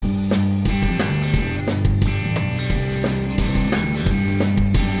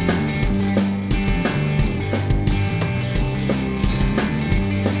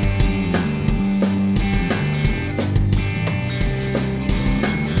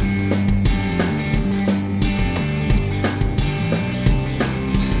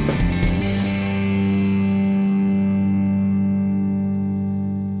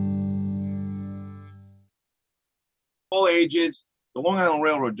wages. The Long Island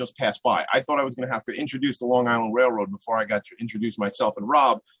Railroad just passed by. I thought I was going to have to introduce the Long Island Railroad before I got to introduce myself and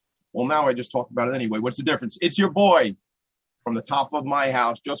Rob. Well, now I just talked about it anyway. What's the difference? It's your boy from the top of my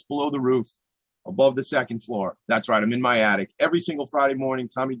house, just below the roof, above the second floor. That's right. I'm in my attic. Every single Friday morning,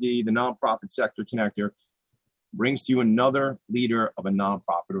 Tommy D, the nonprofit sector connector, brings to you another leader of a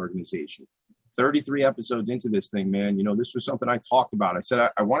nonprofit organization. 33 episodes into this thing, man. You know, this was something I talked about. I said,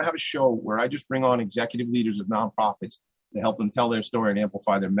 I want to have a show where I just bring on executive leaders of nonprofits to help them tell their story and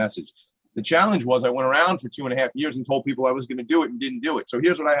amplify their message. The challenge was I went around for 2.5 years and told people I was going to do it and didn't do it. So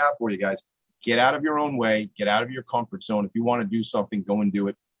here's what I have for you guys. Get out of your own way. Get out of your comfort zone. If you want to do something, go and do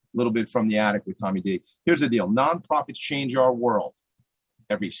it. A little bit from the attic with Tommy D. Here's the deal. Nonprofits change our world.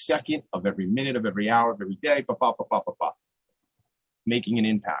 Every second of every minute of every hour of every day. Making an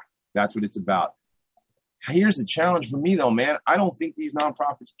impact. That's what it's about. Here's the challenge for me, though, man. I don't think these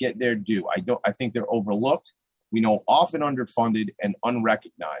nonprofits get their due. I think they're overlooked. We know often underfunded and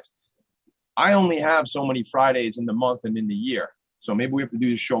unrecognized. I only have so many Fridays in the month and in the year. So maybe we have to do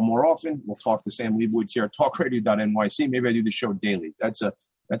this show more often. We'll talk to Sam Leibowitz here at talkradio.nyc. Maybe I do the show daily. That's a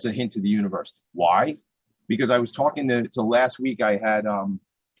hint to the universe. Why? Because I was talking to last week. I had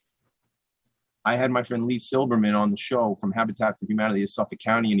my friend Lee Silberman on the show from Habitat for Humanity of Suffolk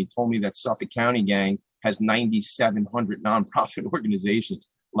County, and he told me that Suffolk County gang has 9,700 nonprofit organizations,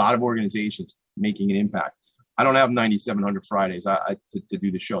 a lot of organizations making an impact. I don't have 9,700 Fridays to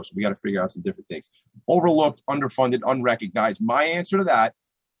do the show, so we got to figure out some different things. Overlooked, underfunded, unrecognized. My answer to that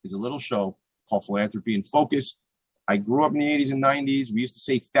is a little show called Philanthropy in Focus. I grew up in the 80s and 90s. We used to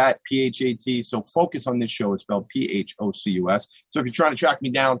say FAT, P-H-A-T. So focus on this show is spelled P-H-O-C-U-S. So if you're trying to track me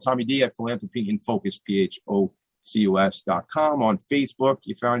down, Tommy D at Philanthropy in Focus, P-H-O-C-U-S.com. On Facebook,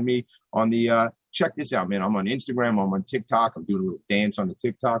 you found me on the, check this out, man. I'm on Instagram. I'm on TikTok. I'm doing a little dance on the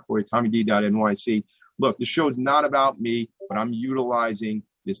TikTok for you, TommyD.NYC. Look, the show's not about me, but I'm utilizing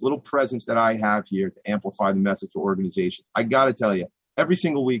this little presence that I have here to amplify the message for organizations. I got to tell you, every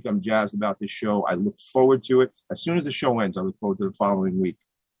single week, I'm jazzed about this show. I look forward to it. As soon as the show ends, I look forward to the following week.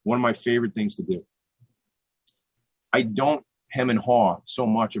 One of my favorite things to do. I don't hem and haw so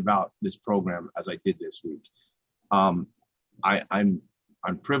much about this program as I did this week.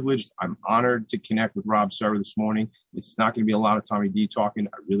 I'm privileged. I'm honored to connect with Rob Serra this morning. It's not going to be a lot of Tommy D talking.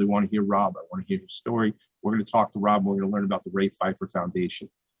 I really want to hear Rob. I want to hear his story. We're going to talk to Rob. We're going to learn about the Ray Pfeiffer Foundation.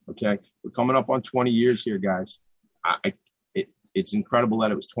 Okay, we're coming up on 20 years here, guys. It's incredible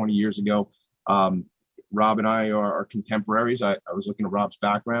that it was 20 years ago. Rob and I are contemporaries. I was looking at Rob's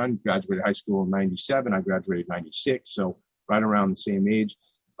background. He graduated high school in 97. I graduated in 96, so right around the same age.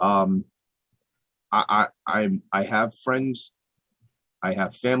 I have friends. I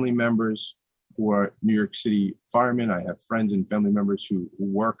have family members who are New York City firemen. I have friends and family members who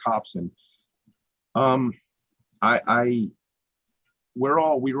were cops, and we were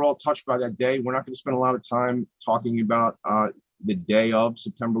all touched by that day. We're not going to spend a lot of time talking about the day of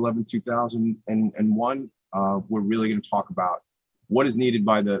September 11, 2001. We're really going to talk about what is needed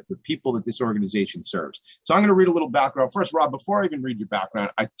by the people that this organization serves. So I'm going to read a little background. First, Rob, before I even read your background,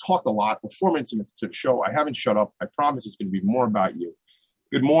 I talked a lot. We're 4 minutes into the show. I haven't shut up. I promise it's going to be more about you.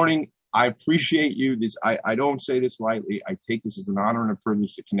 Good morning. I appreciate you. I don't say this lightly. I take this as an honor and a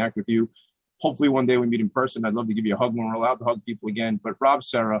privilege to connect with you. Hopefully one day we meet in person. I'd love to give you a hug when we're allowed to hug people again. But Rob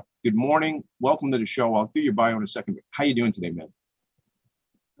Serra, good morning. Welcome to the show. I'll do your bio in a second. How you doing today, man?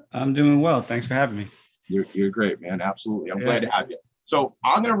 I'm doing well. Thanks for having me. You're great, man. Absolutely. I'm glad to have you. So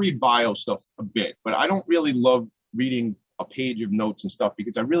I'm going to read bio stuff a bit, but I don't really love reading a page of notes and stuff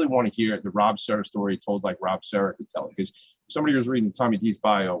because I really want to hear the Rob Serra story told like Rob Serra could tell it. Because somebody who's reading Tommy D's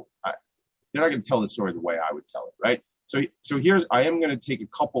bio, they're not going to tell the story the way I would tell it, right? So I am going to take a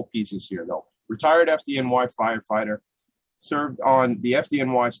couple pieces here, though. Retired FDNY firefighter, served on the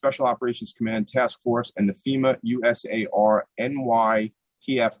FDNY Special Operations Command Task Force and the FEMA USAR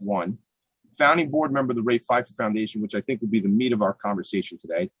NYTF-1. Founding board member of the Ray Pfeiffer Foundation, which I think will be the meat of our conversation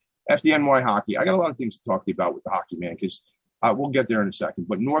today. FDNY hockey. I got a lot of things to talk to you about with the hockey, man, because we'll get there in a second.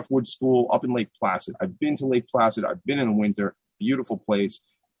 But Northwood School up in Lake Placid. I've been to Lake Placid. I've been in the winter. Beautiful place.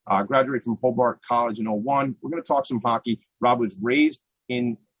 Graduated from Hobart College in 01. We're going to talk some hockey. Rob was raised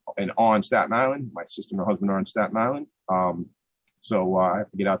in and on Staten Island. My sister and her husband are in Staten Island. So I have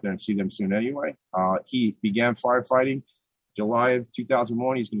to get out there and see them soon anyway. He began firefighting July of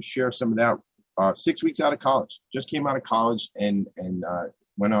 2001. He's going to share some of that 6 weeks out of college. Just came out of college and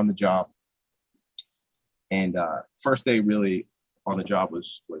went on the job. And first day really on the job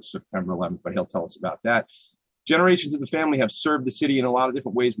was September 11th, but he'll tell us about that. Generations of the family have served the city in a lot of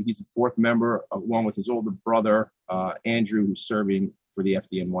different ways, but he's the fourth member, along with his older brother, Andrew, who's serving for the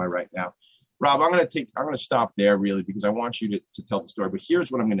FDNY right now. Rob, I'm gonna stop there really because I want you to tell the story. But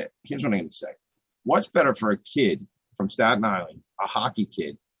here's what I'm gonna say. What's better for a kid from Staten Island, a hockey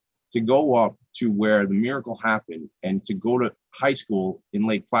kid, to go up to where the miracle happened and to go to high school in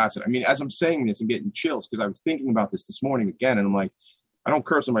Lake Placid? I mean, as I'm saying this, I'm getting chills because I was thinking about this morning again, and I'm like, I don't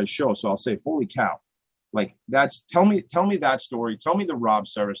curse on my show, so I'll say, holy cow. Like tell me that story. Tell me the Rob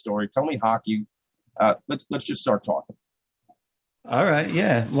Serra story. Tell me hockey. Let's just start talking. All right.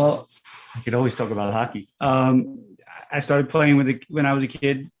 Yeah. Well, I could always talk about hockey. I started playing when I was a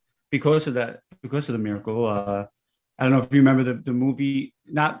kid because of the miracle. I don't know if you remember the movie,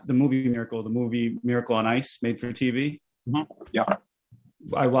 not the movie Miracle, the movie Miracle on Ice, made for TV. Mm-hmm. Yeah.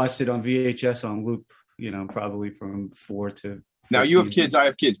 I watched it on VHS on loop, probably from 4 to 15. Now you have kids, I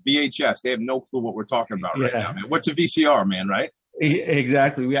have kids. VHS, they have no clue what we're talking about right now, man. What's a VCR, man, right?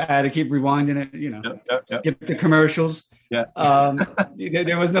 Exactly. I had to keep rewinding it, skip the commercials. Yeah.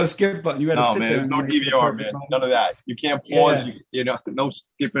 There was no skip button. You had to sit there. There's no DVR, man. None of that. You can't pause. Yeah. No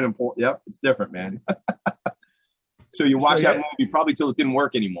skipping and pause. Yep, it's different, man. So you watched that movie probably till it didn't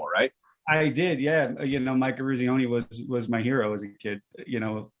work anymore, right? I did, yeah. Mike Eruzione was my hero as a kid.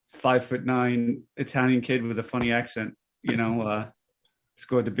 5'9" Italian kid with a funny accent.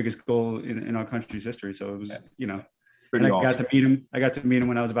 Scored the biggest goal in our country's history. So it was, Pretty awesome. I got to meet him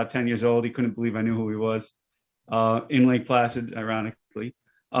when I was about 10 years old. He couldn't believe I knew who he was. In Lake Placid, ironically.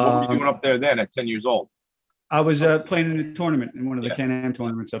 What were you doing up there then at 10 years old? I was playing in a tournament, in one of the Can-Am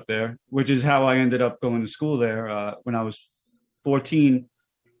tournaments up there, which is how I ended up going to school there. When I was 14,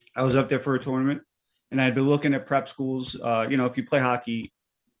 I was up there for a tournament, and I'd been looking at prep schools. If you play hockey,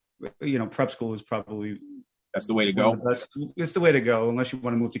 prep school is probably that's the way to go. It's the way to go, unless you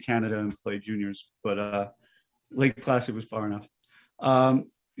want to move to Canada and play juniors. But Lake Placid was far enough. So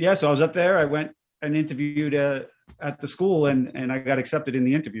I was up there. I went and interviewed at the school, and I got accepted in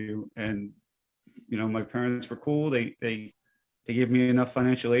the interview. And my parents were cool. They gave me enough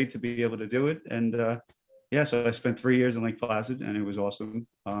financial aid to be able to do it. And so I spent 3 years in Lake Placid, and it was awesome.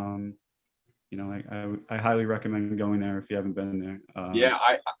 I highly recommend going there if you haven't been there.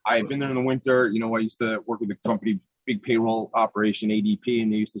 I've been there in the winter. I used to work with a company, big payroll operation, ADP,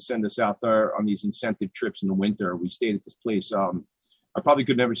 and they used to send us out there on these incentive trips in the winter. We stayed at this place. I probably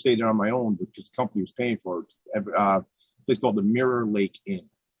could never stay there on my own because the company was paying for it. A place called the Mirror Lake Inn.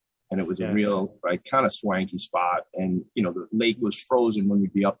 And it was a real, kind of swanky spot. And, the lake was frozen when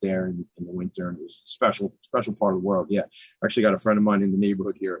we'd be up there in the winter. And it was a special part of the world. Yeah. I actually got a friend of mine in the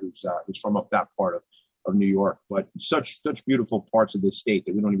neighborhood here who's from up that part of New York. But such beautiful parts of this state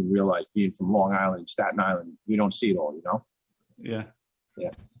that we don't even realize, being from Long Island, Staten Island, we don't see it all, Yeah.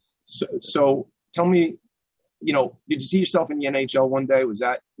 Yeah. So tell me, did you see yourself in the NHL one day? Was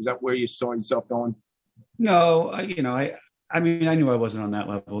that where you saw yourself going? No, I knew I wasn't on that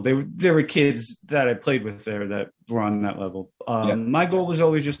level. There were kids that I played with there that were on that level. My goal was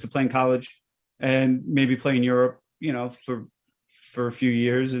always just to play in college and maybe play in Europe, for a few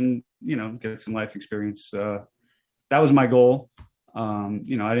years and, get some life experience. That was my goal. I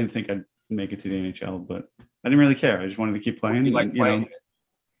didn't think I'd make it to the NHL, but I didn't really care. I just wanted to keep playing. You like playing?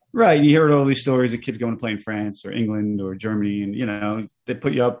 Right. You hear all these stories of kids going to play in France or England or Germany, and, they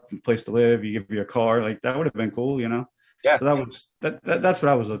put you up in a place to live. You give you a car. Like, that would have been cool, Yeah. So that's what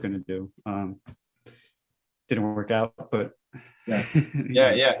I was looking to do. Didn't work out, but yeah.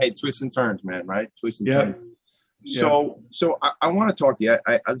 Hey, twists and turns, man. Right? Twists and turns. So I want to talk to you.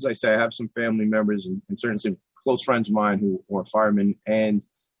 As I say, I have some family members and certainly some close friends of mine who are firemen, and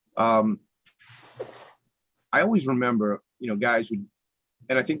I always remember, guys would,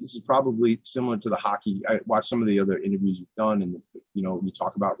 and I think this is probably similar to the hockey. I watched some of the other interviews you've done, and you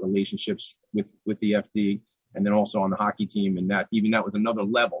talk about relationships with the FD. And then also on the hockey team, and that was another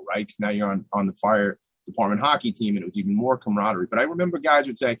level, right? Because now you're on the fire department hockey team, and it was even more camaraderie. But I remember guys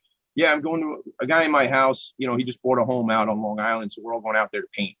would say, "Yeah, I'm going to a guy in my house. He just bought a home out on Long Island, so we're all going out there to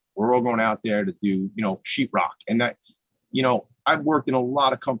paint. We're all going out there to do, sheetrock." And that, I've worked in a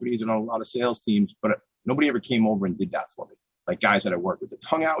lot of companies and on a lot of sales teams, but nobody ever came over and did that for me. Like guys that I worked with, that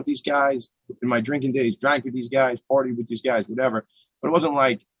hung out with these guys in my drinking days, drank with these guys, partied with these guys, whatever. But it wasn't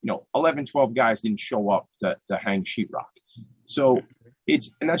like, 11, 12 guys didn't show up to hang sheetrock. So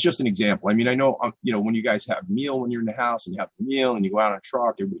and that's just an example. I mean, I know, when you guys have a meal, when you're in the house and you have the meal and you go out on a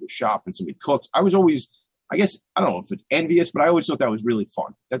truck, everybody goes shopping, somebody cooks. I was always, I guess, I don't know if it's envious, but I always thought that was really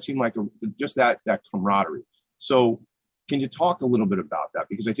fun. That seemed like just that camaraderie. So can you talk a little bit about that?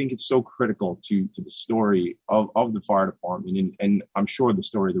 Because I think it's so critical to the story of the fire department and I'm sure the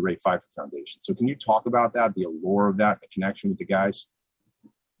story of the Ray Pfeiffer Foundation. So can you talk about that, the allure of that, the connection with the guys?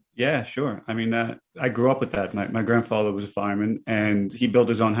 Yeah, sure. I mean, I grew up with that. My grandfather was a fireman, and he built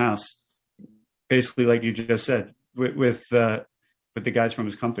his own house basically, like you just said, with the guys from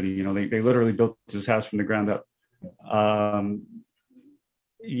his company. You know, they literally built his house from the ground up.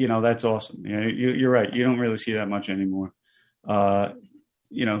 You know, that's awesome. You know, you're right. You don't really see that much anymore.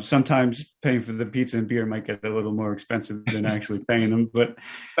 You know, sometimes paying for the pizza and beer might get a little more expensive than actually paying them, but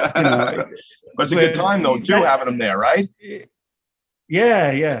you know, but it's a good time though too, having them there, right?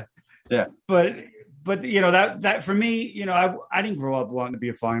 Yeah. But you know, that for me, you know, I didn't grow up wanting to be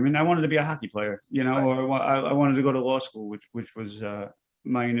a fireman. I wanted to be a hockey player, you know, or I wanted to go to law school, which was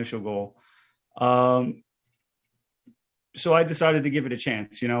my initial goal. So I decided to give it a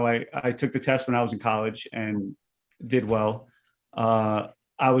chance. You know, I took the test when I was in college and did well.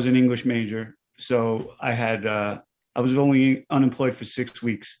 I was an English major, so I was only unemployed for 6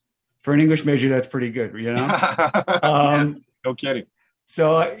 weeks. For an English major, that's pretty good, you know? No kidding.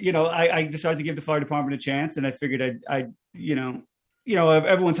 So, you know, I decided to give the fire department a chance, and I figured I'd you know,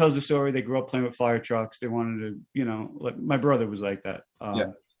 everyone tells the story. They grew up playing with fire trucks. They wanted to, you know, like my brother was like that.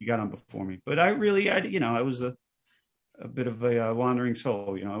 He got on before me, but I you know, I was a bit of a wandering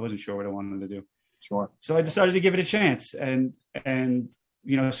soul. You know, I wasn't sure what I wanted to do. Sure. So I decided to give it a chance, and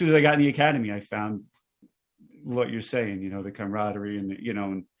you know, as soon as I got in the academy, I found what you're saying. You know, the camaraderie, and you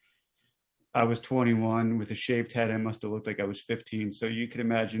know, and I was 21 with a shaved head. I must have looked like I was 15. So you can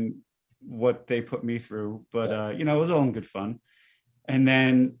imagine what they put me through. But you know, it was all in good fun. And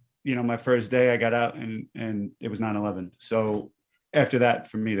then, you know, my first day, I got out, and it was 9/11. So after that,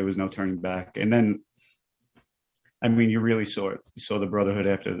 for me, there was no turning back. And then, I mean, you really saw it. You saw the brotherhood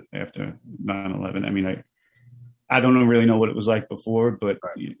after 9/11. I mean, I don't really know what it was like before, but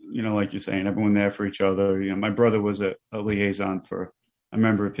you know, like you're saying, everyone there for each other. You know, my brother was a liaison for a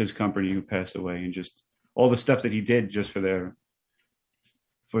member of his company who passed away, and just all the stuff that he did just for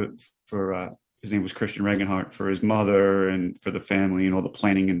his name was Christian Regenhart, for his mother and for the family and all the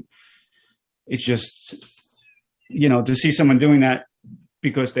planning. And it's just, you know, to see someone doing that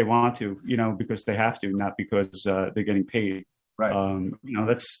because they want to, you know, because they have to, not because they're getting paid. Right. You know,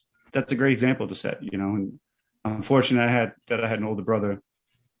 that's a great example to set, you know, and I'm fortunate I had an older brother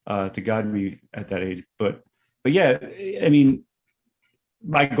to guide me at that age. But yeah, I mean,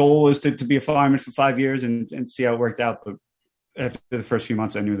 my goal was to be a fireman for 5 years and see how it worked out. But after the first few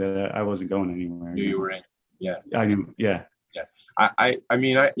months, I knew that I wasn't going anywhere. You were in. Yeah. I knew. Yeah. Yeah. I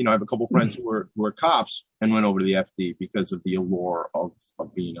mean, you know, I have a couple of friends who were cops and went over to the FD because of the allure of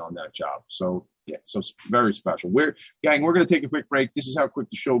being on that job. So yeah, so it's very special. We're going to take a quick break. This is how quick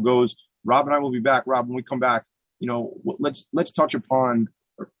the show goes. Rob and I will be back. Rob, when we come back, you know, let's touch upon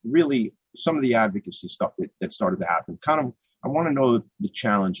really some of the advocacy stuff that started to happen. Kind of, I want to know the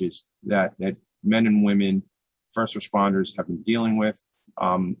challenges that men and women, first responders, have been dealing with.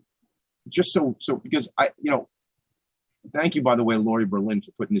 Just so because you know, thank you, by the way, Lori Berlin,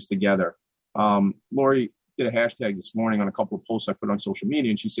 for putting this together. Lori did a hashtag this morning on a couple of posts I put on social media,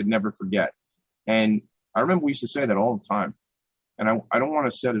 and she said, "Never forget." And I remember we used to say that all the time. And I don't want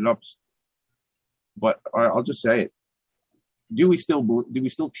to set it up, but I'll just say it. Do we still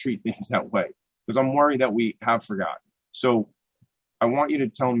treat things that way? Because I'm worried that we have forgotten. So I want you to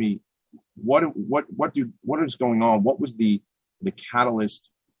tell me what is going on? What was the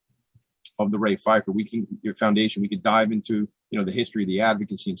catalyst of the Ray Pfeiffer your foundation? We could dive into, you know, the history of the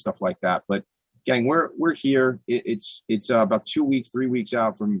advocacy and stuff like that. But gang, we're here. It's about 3 weeks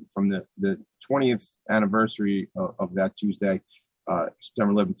out from the 20th anniversary of that Tuesday,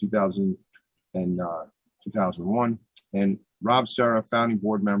 September 11th, 2001. And Rob Serra, founding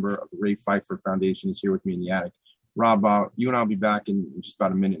board member of the Ray Pfeiffer Foundation, is here with me in the attic. Rob, you and I'll be back in just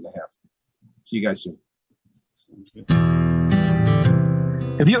about a minute and a half. See you guys soon.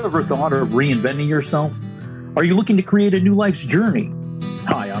 Have you ever thought of reinventing yourself? Are you looking to create a new life's journey?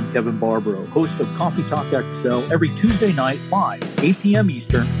 Hi, I'm Kevin Barbaro, host of Coffee Talk XL, every Tuesday night live, 8 p.m.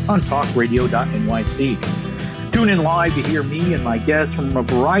 Eastern on talkradio.nyc. Tune in live to hear me and my guests from a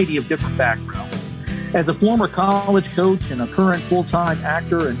variety of different backgrounds. As a former college coach and a current full-time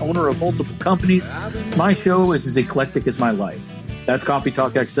actor and owner of multiple companies, my show is as eclectic as my life. That's Coffee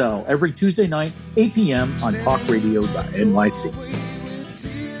Talk XL, every Tuesday night, 8 p.m. on talkradio.nyc.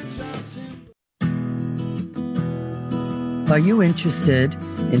 Are you interested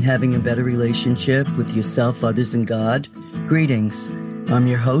in having a better relationship with yourself, others, and God? Greetings. I'm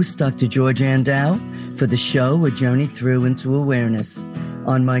your host, Dr. George Andow, for the show A Journey Through into Awareness.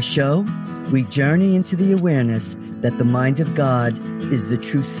 On my show, we journey into the awareness that the mind of God is the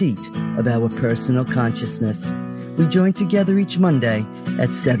true seat of our personal consciousness. We join together each Monday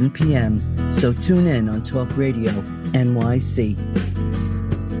at 7 p.m., so tune in on Talk Radio NYC.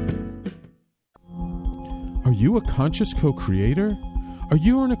 Are you a conscious co-creator? Are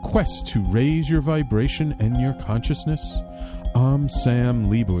you on a quest to raise your vibration and your consciousness? I'm Sam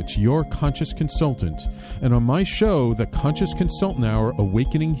Leibowitz, your conscious consultant, and on my show, The Conscious Consultant Hour,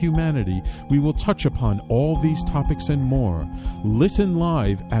 Awakening Humanity, we will touch upon all these topics and more. Listen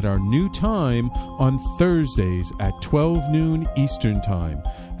live at our new time on Thursdays at 12 noon Eastern Time.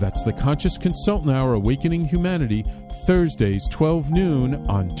 That's The Conscious Consultant Hour, Awakening Humanity, Thursdays, 12 noon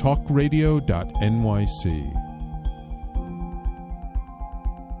on talkradio.nyc.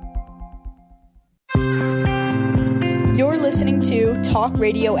 You're listening to Talk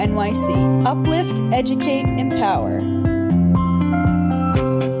Radio NYC. Uplift, educate, empower.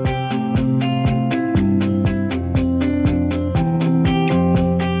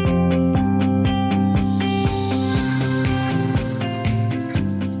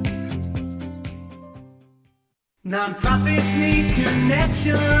 Nonprofits need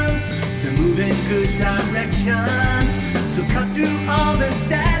connections to move in good directions. So cut through all the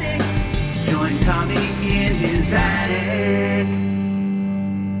static. Join Tommy in his attic.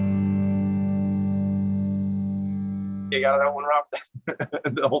 You got that one, Rob?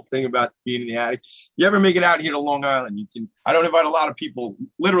 The whole thing about being in the attic. You ever make it out here to Long Island? You can. I don't invite a lot of people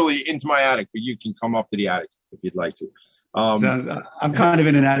literally into my attic, but you can come up to the attic if you'd like to. I'm kind of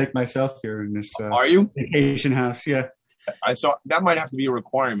in an attic myself here in this. Are you? Vacation house? Yeah. I saw that might have to be a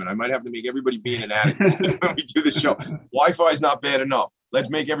requirement. I might have to make everybody be in an attic when we do the show. Wi-Fi is not bad enough. Let's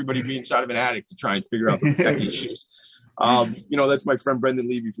make everybody be inside of an attic to try and figure out the tech issues. That's my friend Brendan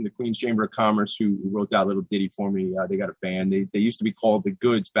Levy from the Queen's Chamber of Commerce who wrote that little ditty for me. They got a band. They used to be called the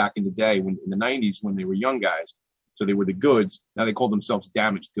Goods back in the day, in the 90s when they were young guys. So they were the Goods. Now they call themselves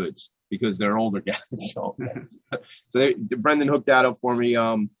Damaged Goods because they're older guys. So Brendan hooked that up for me.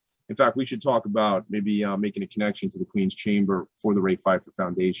 In fact, we should talk about maybe making a connection to the Queen's Chamber for the Ray Pfeiffer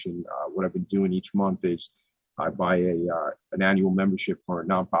Foundation. What I've been doing each month is I buy an annual membership for a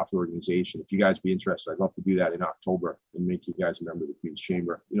nonprofit organization. If you guys be interested, I'd love to do that in October and make you guys a member of the Queen's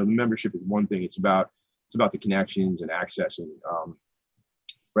Chamber. The membership is one thing. It's about the connections and accessing.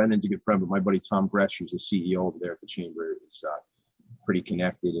 Brendan's a good friend, but my buddy Tom Gretsch, who's the CEO over there at the Chamber, is pretty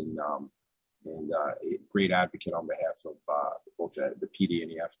connected and a great advocate on behalf of both the PD and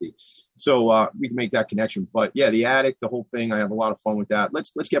the FD. So we can make that connection. But yeah, the attic, the whole thing, I have a lot of fun with that.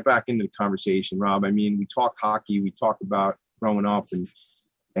 Let's get back into the conversation, Rob. I mean, we talked hockey, we talked about growing up and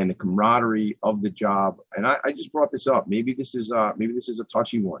the camaraderie of the job. And I just brought this up. Maybe this is a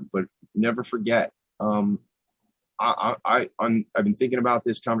touchy one, but never forget. I've been thinking about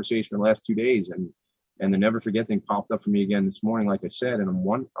this conversation for the last 2 days, and the never forget thing popped up for me again this morning, like I said,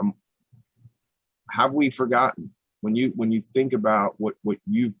 and have we forgotten? When you think about what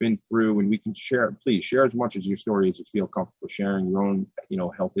you've been through, and we can share, please share as much as your story as you feel comfortable sharing, your own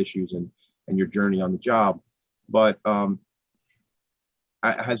health issues and your journey on the job. But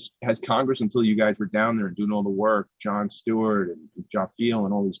has Congress, until you guys were down there and doing all the work, Jon Stewart and John Field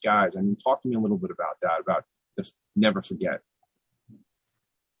and all these guys, I mean, talk to me a little bit about that, about the never forget.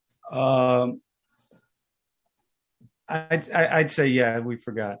 I'd say, yeah, we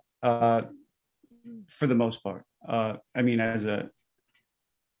forgot. For the most part. In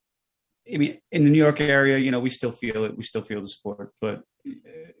the New York area, we still feel it. We still feel the support, but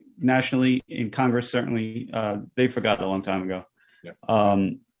nationally in Congress, certainly, they forgot a long time ago. Yeah.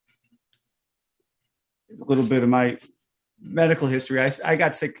 A little bit of my medical history. I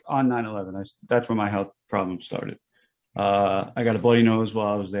got sick on 9/11. That's where my health problem started. I got a bloody nose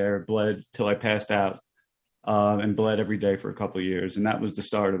while I was there, bled till I passed out, and bled every day for a couple of years. And that was the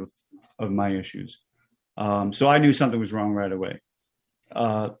start of my issues. So I knew something was wrong right away,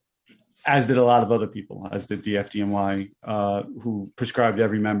 as did a lot of other people, as did the FDNY, who prescribed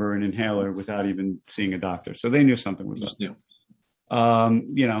every member an inhaler without even seeing a doctor. So they knew something was up.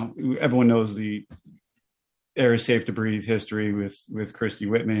 Everyone knows the air is safe to breathe history with Christy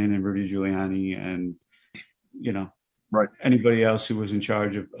Whitman and Rudy Giuliani and, right. Anybody else who was in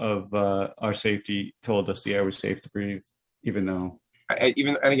charge of our safety told us the air was safe to breathe, even though.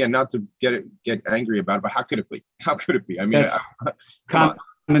 And again, not to get angry about it, but how could it be? How could it be? I mean,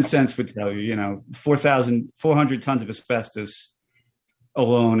 common sense would tell you, 400 tons of asbestos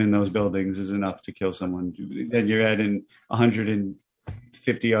alone in those buildings is enough to kill someone. Then you're adding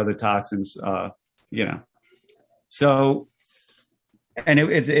 150 other toxins, So, and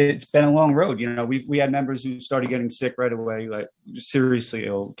it's been a long road. We had members who started getting sick right away, like seriously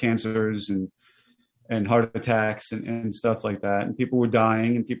ill, cancers and heart attacks and stuff like that. And people were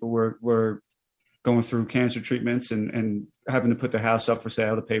dying, and people were going through cancer treatments and having to put their house up for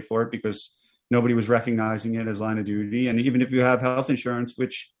sale to pay for it because nobody was recognizing it as line of duty. And even if you have health insurance,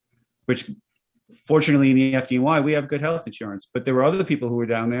 which fortunately in the FDNY, we have good health insurance, but there were other people who were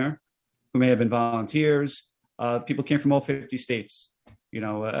down there who may have been volunteers. People came from all 50 states.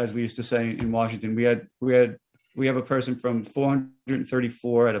 As we used to say in Washington, we have a person from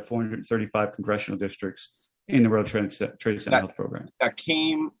 434 out of 435 congressional districts in the World Trade Center Health Program. That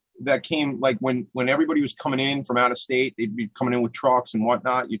came like when everybody was coming in from out of state, they'd be coming in with trucks and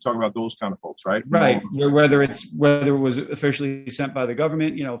whatnot. You talk about those kind of folks, right? Right. Whether it was officially sent by the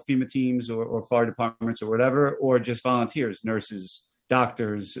government, FEMA teams or fire departments or whatever, or just volunteers, nurses,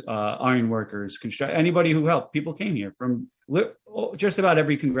 doctors, iron workers, anybody who helped. People came here from just about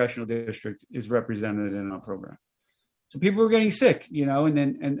every congressional district is represented in our program. So people were getting sick, and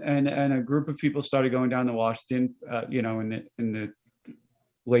then and a group of people started going down to Washington, in the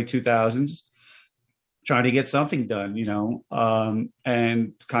late 2000s, trying to get something done,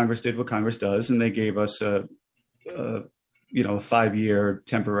 and Congress did what Congress does, and they gave us a 5-year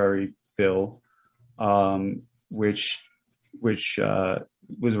temporary bill, which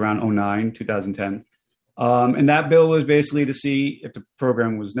was around 2010. And that bill was basically to see if the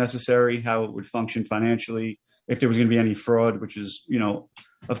program was necessary, how it would function financially, if there was going to be any fraud, which is,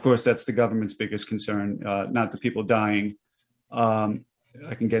 of course, that's the government's biggest concern, not the people dying.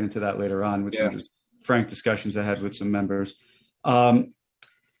 I can get into that later on with some frank discussions I had with some members.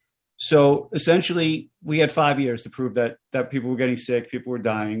 So essentially, we had 5 years to prove that people were getting sick, people were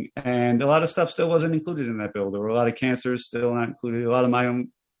dying, and a lot of stuff still wasn't included in that bill. There were a lot of cancers still not included. A lot of my own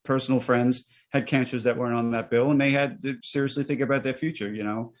personal friends had cancers that weren't on that bill, and they had to seriously think about their future.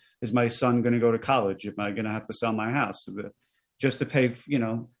 Is my son going to go to college? Am I going to have to sell my house just to pay,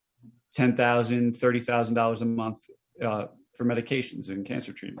 $10,000, $30,000 a month for medications and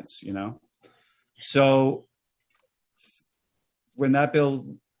cancer treatments, So when that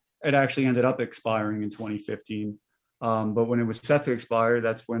bill, it actually ended up expiring in 2015. But when it was set to expire,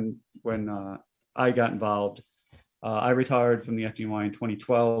 that's when I got involved. I retired from the FDNY in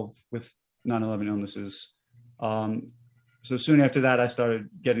 2012 with 9/11 illnesses. So soon after that, I started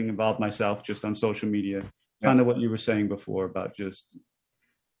getting involved myself just on social media, kind of what you were saying before about just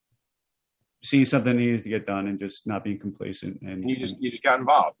seeing something needed to get done and just not being complacent. And you just got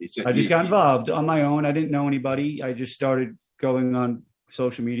involved. I just got involved on my own. I didn't know anybody. I just started going on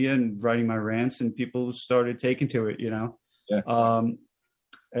social media and writing my rants, and people started taking to it,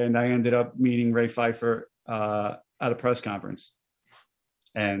 and I ended up meeting Ray Pfeiffer at a press conference.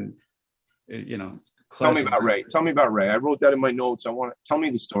 And, Tell me about Ray. I wrote that in my notes. Tell me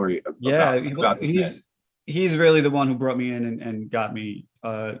the story. About he's really the one who brought me in and got me,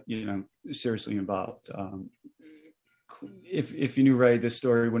 seriously involved. If you knew Ray, this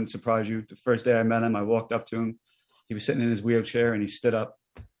story wouldn't surprise you. The first day I met him, I walked up to him. He was sitting in his wheelchair, and he stood up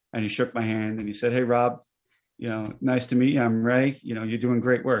and he shook my hand and he said, "Hey, Rob, nice to meet you. I'm Ray. You're doing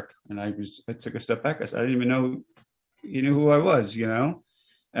great work." And I took a step back. I said, "I didn't even know you knew who I was,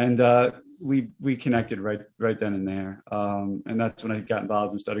 And we connected right then and there. And that's when I got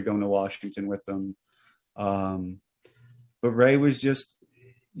involved and started going to Washington with them. But Ray was just,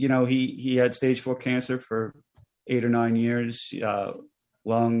 he had stage 4 cancer for 8 or 9 years,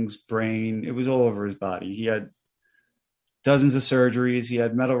 lungs, brain, it was all over his body. He had dozens of surgeries. He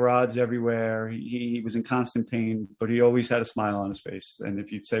had metal rods everywhere. He was in constant pain, but he always had a smile on his face. And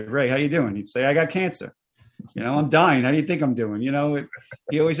if you'd say, "Ray, how you doing?" He'd say, "I got cancer. I'm dying. How do you think I'm doing?"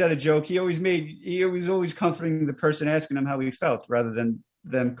 He always had a joke. He was always comforting the person asking him how he felt rather than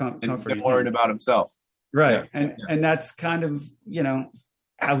them comforting and worrying about himself. Right. And that's kind of,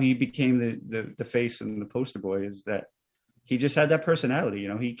 how he became the face and the poster boy, is that he just had that personality.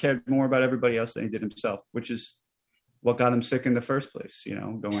 He cared more about everybody else than he did himself, which is what got him sick in the first place,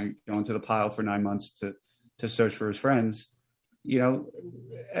 going to the pile for 9 months to search for his friends.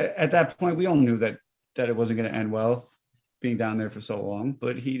 At that point, we all knew that it wasn't going to end well being down there for so long,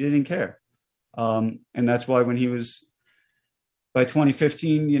 but he didn't care. And that's why when by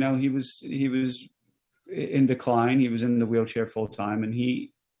 2015, he was in decline. He was in the wheelchair full time, and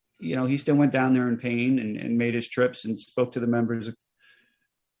he still went down there in pain and made his trips and spoke to the members.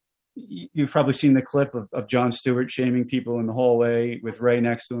 You've probably seen the clip of Jon Stewart shaming people in the hallway with Ray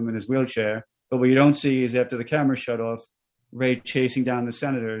next to him in his wheelchair. But what you don't see is after the camera shut off, Ray chasing down the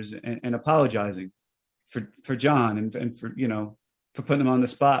senators and apologizing for John and for putting him on the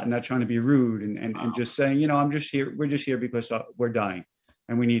spot and not trying to be rude and just saying, I'm just here. We're just here because we're dying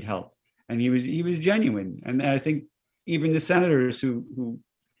and we need help. And he was genuine. And I think even the senators who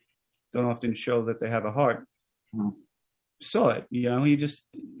don't often show that they have a heart saw it.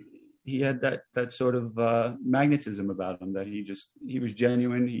 He had that sort of magnetism about him, that he was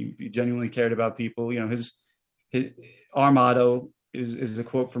genuine. He genuinely cared about people. Our motto is a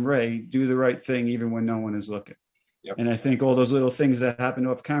quote from Ray, do the right thing even when no one is looking. Yep. And I think all those little things that happened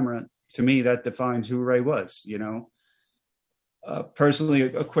off camera, to me, that defines who Ray was, you know. Personally,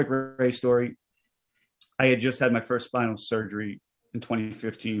 a quick Ray story. I had just had my first spinal surgery in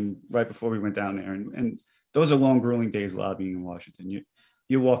 2015, right before we went down there. And those are long, grueling days lobbying in Washington.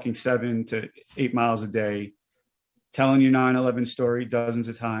 You're walking 7 to 8 miles a day, telling your 9/11 story dozens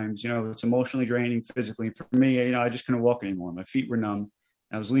of times. You know, it's emotionally draining physically. For me, you know, I just couldn't walk anymore. My feet were numb.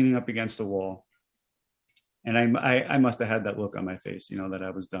 I was leaning up against the wall. And I must have had that look on my face, you know, that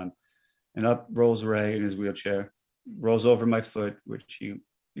I was done. And up rolls Ray in his wheelchair, rolls over my foot, which he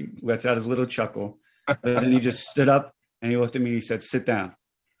lets out his little chuckle. But then he just stood up and he looked at me and he said, sit down.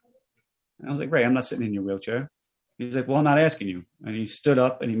 And I was like, Ray, I'm not sitting in your wheelchair. He's like, well, I'm not asking you. And he stood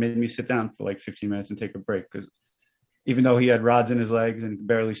up and he made me sit down for like 15 minutes and take a break, because even though he had rods in his legs and could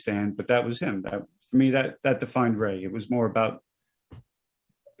barely stand, but that was him. For me, that defined Ray. It was more about,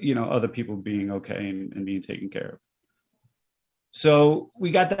 you know, other people being okay and being taken care of. So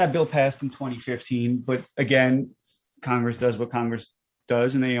we got that bill passed in 2015, but again, Congress does what Congress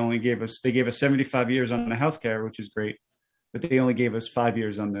does, and they gave us 75 years on the healthcare, which is great, but they only gave us 5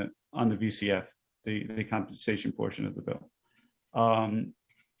 years on the VCF, the compensation portion of the bill,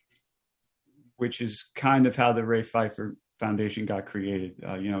 which is kind of how the Ray Pfeiffer Foundation got created.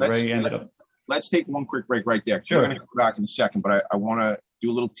 Ray ended up. Let's take one quick break right there. Sure. We're going to go back in a second, but I want to do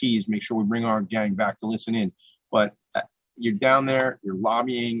a little tease, make sure we bring our gang back to listen in. But you're down there, you're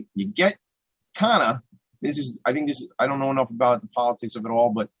lobbying, you get kind of, I don't know enough about the politics of it all,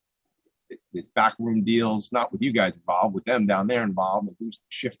 but it's backroom deals, not with you guys involved, with them down there involved. And who's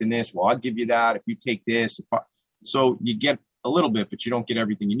shifting this? Well, I'll give you that if you take this. So you get a little bit, but you don't get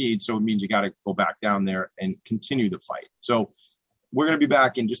everything you need. So it means you got to go back down there and continue the fight. So we're going to be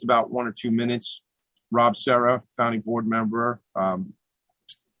back in just about 1 or 2 minutes. Rob Serra, founding board member,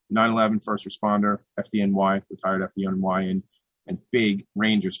 9/11 first responder, FDNY, retired FDNY, and big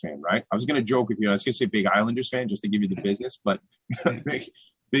Rangers fan, right? I was going to joke with you. I was going to say big Islanders fan just to give you the business, but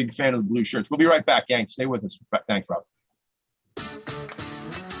big fan of the blue shirts. We'll be right back, gang. Stay with us. Thanks, Rob.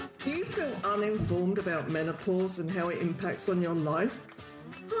 Do you feel uninformed about menopause and how it impacts on your life?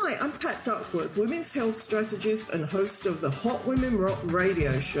 Hi, I'm Pat Duckworth, women's health strategist and host of the Hot Women Rock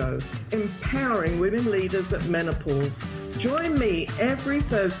radio show, empowering women leaders at menopause. Join me every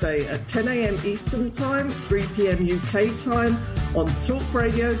Thursday at 10 a.m. Eastern Time, 3 p.m. UK time on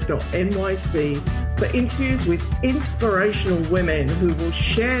talkradio.nyc for interviews with inspirational women who will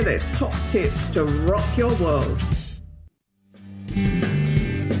share their top tips to rock your world.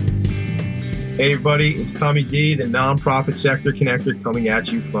 Hey everybody, it's Tommy D, the Nonprofit Sector Connector, coming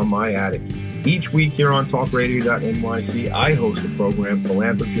at you from my attic. Each week here on talkradio.nyc, I host the program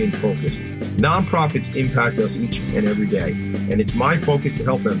Philanthropy in Focus. Nonprofits impact us each and every day, and it's my focus to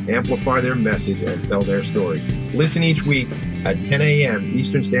help them amplify their message and tell their story. Listen each week at 10 a.m.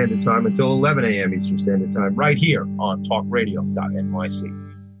 Eastern Standard Time until 11 a.m. Eastern Standard Time, right here on talkradio.nyc.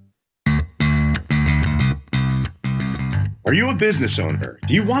 Are you a business owner?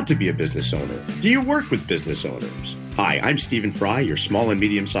 Do you want to be a business owner? Do you work with business owners? Hi, I'm Stephen Fry, your small and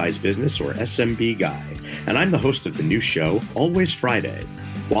medium-sized business or SMB guy, and I'm the host of the new show, Always Friday.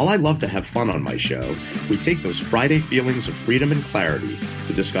 While I love to have fun on my show, we take those Friday feelings of freedom and clarity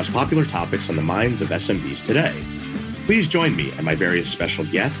to discuss popular topics on the minds of SMBs today. Please join me and my various special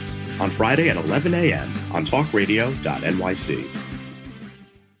guests on Friday at 11 a.m. on talkradio.nyc.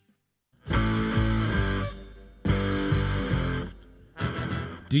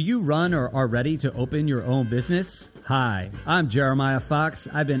 Do you run or are ready to open your own business? Hi, I'm Jeremiah Fox.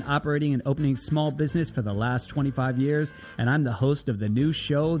 I've been operating and opening small business for the last 25 years, and I'm the host of the new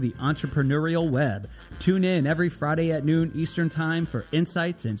show, The Entrepreneurial Web. Tune in every Friday at noon Eastern Time for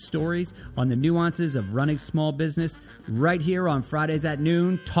insights and stories on the nuances of running small business right here on Fridays at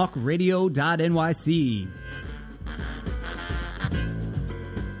noon, talkradio.nyc.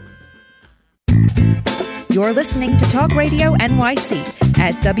 You're listening to Talk Radio NYC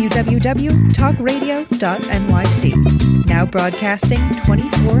at www.talkradio.nyc. Now broadcasting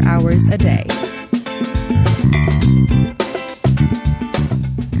 24 hours a day.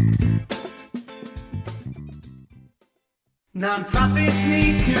 Nonprofits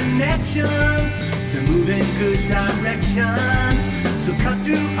need connections to move in good directions. So cut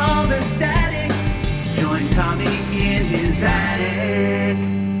through all the static. Join Tommy in his attic.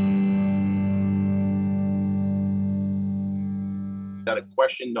 That a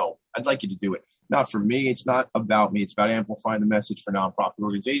question? No, I'd like you to do it. Not for me. It's not about me. It's about amplifying the message for nonprofit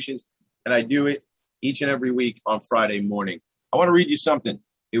organizations. And I do it each and every week on Friday morning. I want to read you something.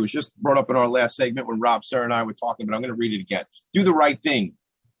 It was just brought up in our last segment when Rob, Sarah, and I were talking, but I'm going to read it again. Do the right thing,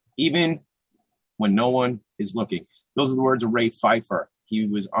 even when no one is looking. Those are the words of Ray Pfeiffer. He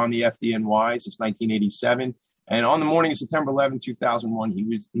was on the FDNY since 1987. And on the morning of September 11, 2001, he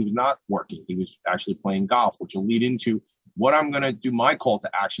was not working. He was actually playing golf, which will lead into what I'm going to do my call to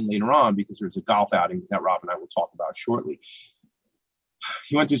action later on, because there's a golf outing that Rob and I will talk about shortly.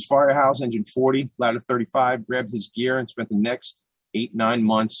 He went to his firehouse, engine 40, ladder 35, grabbed his gear, and spent the next 8-9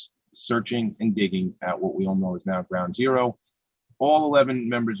 months searching and digging at what we all know is now Ground Zero. All 11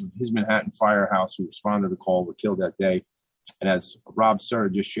 members of his Manhattan firehouse who responded to the call were killed that day. And as Rob Serra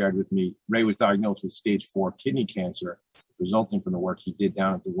just shared with me, Ray was diagnosed with stage 4 kidney cancer, resulting from the work he did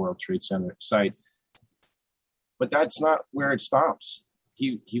down at the World Trade Center site. But that's not where it stops.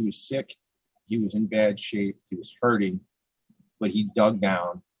 He was sick. He was in bad shape. He was hurting, but he dug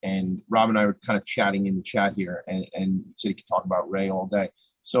down. And Rob and I were kind of chatting in the chat here, and said he could talk about Ray all day.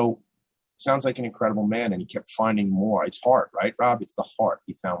 So sounds like an incredible man, and he kept finding more. It's heart, right, Rob? It's the heart.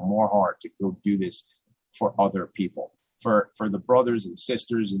 He found more heart to go do this for other people, for the brothers and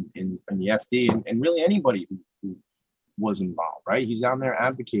sisters in the FD, and really anybody who was involved, right? He's down there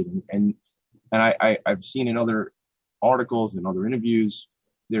advocating. And I've seen in other articles and other interviews,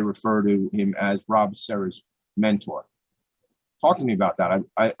 they refer to him as Rob Serra's mentor. Talk to me about that.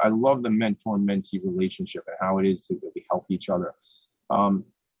 I love the mentor-mentee relationship and how it is that we help each other.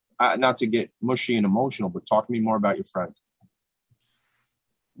 Not to get mushy and emotional, but talk to me more about your friend.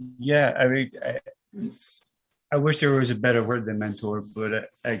 Yeah, I mean, I wish there was a better word than mentor,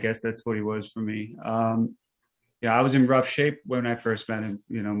 but I guess that's what he was for me. Yeah, I was in rough shape when I first met him.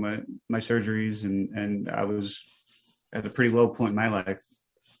 You know, my surgeries, and I was at a pretty low point in my life.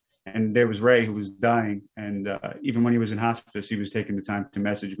 And there was Ray, who was dying. And even when he was in hospice, he was taking the time to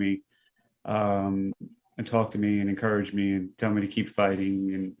message me and talk to me and encourage me and tell me to keep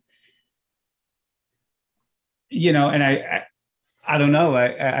fighting. And, you know, and I don't know.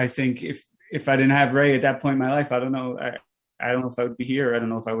 I think if I didn't have Ray at that point in my life, I don't know. I don't know if I would be here. I don't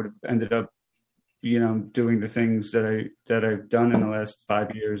know if I would have ended up, you know, doing the things that I've done in the last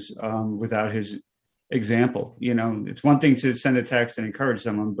 5 years without his example. You know, it's one thing to send a text and encourage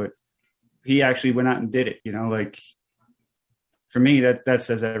someone, but he actually went out and did it. You know, like for me, that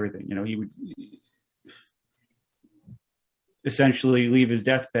says everything. You know, he would essentially leave his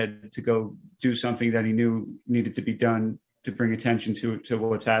deathbed to go do something that he knew needed to be done to bring attention to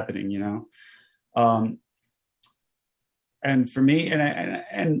what's happening. You know, and for me,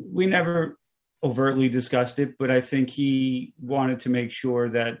 and we never overtly discussed it, but I think he wanted to make sure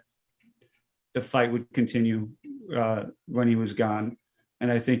that the fight would continue when he was gone.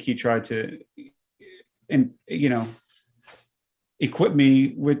 And I think he tried to, and you know, equip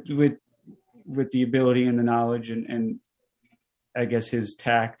me with the ability and the knowledge and I guess his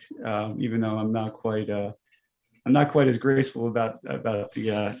tact, even though I'm not quite as graceful about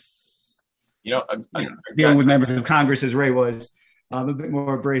the dealing with members of Congress as Ray was. I'm a bit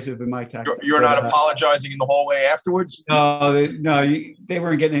more abrasive in my tactics. You're not apologizing in the hallway afterwards? No, they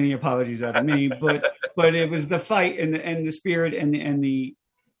weren't getting any apologies out of me. But it was the fight and the spirit and the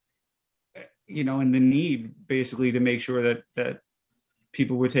you know, and the need basically to make sure that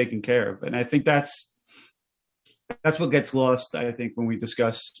people were taken care of. And I think that's what gets lost. I think when we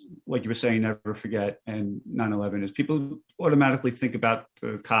discuss, like you were saying, never forget and 9/11, is people automatically think about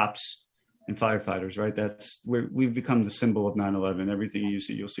the cops and firefighters, right? We've become the symbol of 9/11. Everything you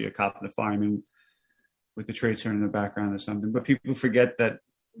see, you'll see a cop and a fireman with the trade center in the background or something. But people forget that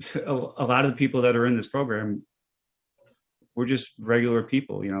a lot of the people that are in this program were just regular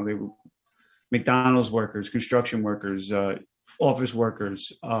people. You know, they were McDonald's workers, construction workers, office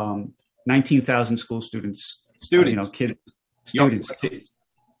workers, 19,000 school students, you know,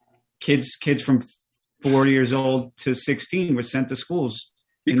 kids from 4 years old to 16 were sent to schools.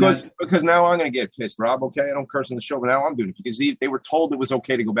 Because now I'm going to get pissed, Rob. Okay, I don't curse on the show, but now I'm doing it because they were told it was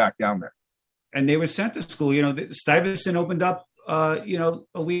okay to go back down there, and they were sent to school. You know, Stuyvesant opened up, you know,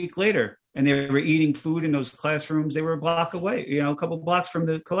 a week later, and they were eating food in those classrooms. They were a block away, you know, a couple blocks from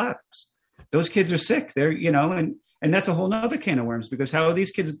the collapse. Those kids are sick. They're, you know, and that's a whole nother can of worms, because how are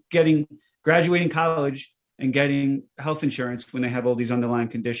these kids graduating college and getting health insurance when they have all these underlying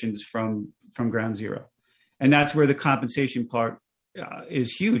conditions from Ground Zero? And that's where the compensation part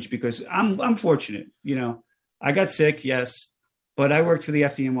is huge, because I'm fortunate. You know, I got sick, yes, but I worked for the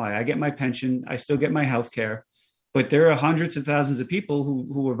FDNY. I get my pension. I still get my health care. But there are hundreds of thousands of people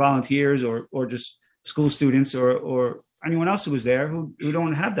who are volunteers or just school students or anyone else who was there who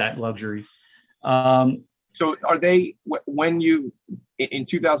don't have that luxury. So are they, when you in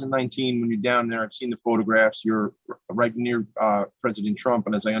 2019, when you're down there, I've seen the photographs. You're right near President Trump,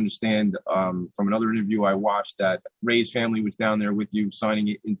 and as I understand from another interview I watched, that Ray's family was down there with you signing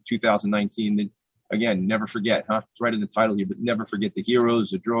it in 2019. Then again, never forget, huh? It's right in the title here, but never forget the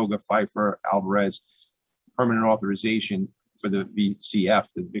heroes: Zadroga, Pfeiffer, Alvarez. Permanent authorization for the VCF,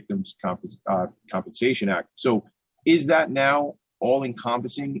 the Victims Compensation Act. So, is that now all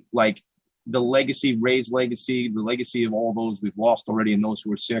encompassing, like the legacy, Ray's legacy, the legacy of all those we've lost already and those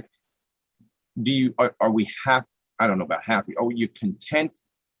who are sick? Are we happy? I don't know about happy. Are you content?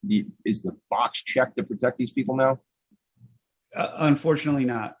 Is the box checked to protect these people now? Unfortunately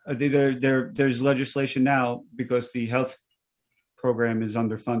not. There's legislation now because the health program is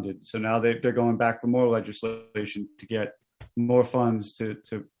underfunded. So now they're going back for more legislation to get more funds to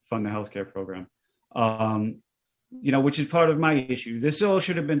fund the healthcare program. Which is part of my issue. This all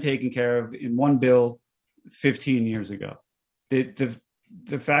should have been taken care of in one bill 15 years ago. The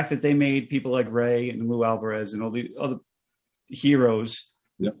fact that they made people like Ray and Lou Alvarez and all the other heroes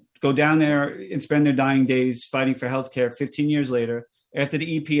go down there and spend their dying days fighting for healthcare 15 years later, after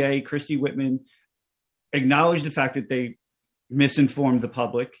the EPA, Christy Whitman, acknowledged the fact that they misinformed the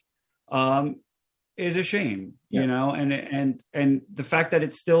public, is a shame, and the fact that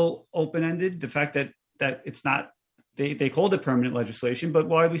it's still open-ended, the fact that it's not, they called it permanent legislation, but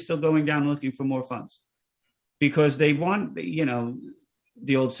why are we still going down looking for more funds? Because they want,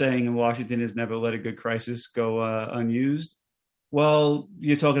 the old saying in Washington is never let a good crisis go unused. Well,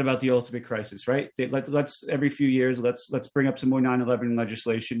 you're talking about the ultimate crisis, right? Let's every few years, let's bring up some more 9/11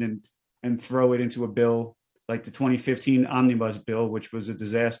 legislation and throw it into a bill like the 2015 omnibus bill, which was a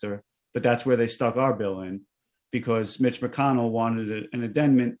disaster. But that's where they stuck our bill in, because Mitch McConnell wanted an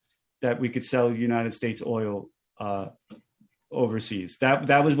amendment that we could sell United States oil overseas.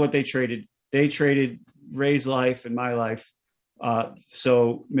 That was what they traded. They traded Ray's life and my life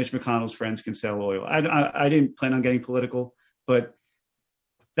so Mitch McConnell's friends can sell oil. I didn't plan on getting political, but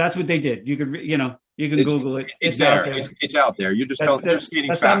that's what they did. You could, you can Google it. It's there. It's out there. You're just stating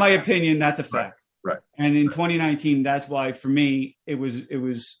that's fact. not my opinion. That's a fact. Right. And in 2019, that's why for me it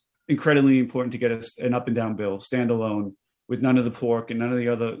was incredibly important to get an up and down bill, standalone, with none of the pork and none of the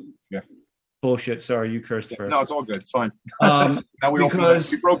other bullshit. Sorry, you cursed first. No, it's all good. It's fine. Now we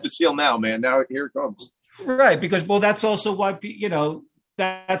broke the seal. Now, man. Now here it comes. Right, because that's also why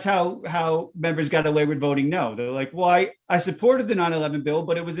that's how members got away with voting no. They're like, well, I supported the 9/11 bill,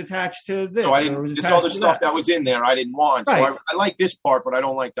 but it was attached to this. No, I didn't. This other stuff that was in there, I didn't want. Right. So I like this part, but I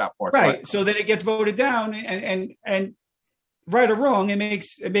don't like that part. Right. So then it gets voted down, and right or wrong, it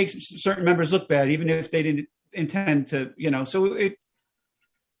makes certain members look bad, even if they didn't intend to. So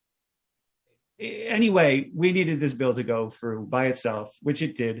anyway, we needed this bill to go through by itself, which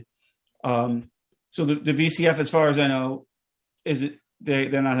it did. So the VCF, as far as I know,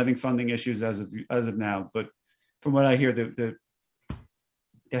 they're not having funding issues as of now. But from what I hear, the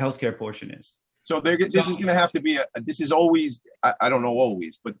healthcare portion is. So this is going to have to be this is always, I don't know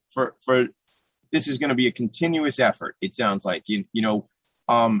always, but for this is going to be a continuous effort. It sounds like,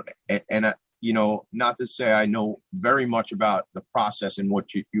 not to say I know very much about the process and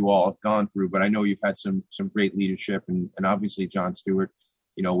what you all have gone through, but I know you've had some great leadership, and obviously Jon Stewart,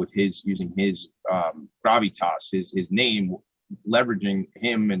 with using his gravitas, his name, leveraging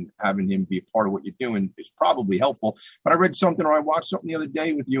him and having him be a part of what you're doing is probably helpful. But I read something, or I watched something the other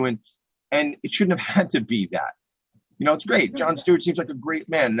day with you, and it shouldn't have had to be that. It's great. Jon Stewart seems like a great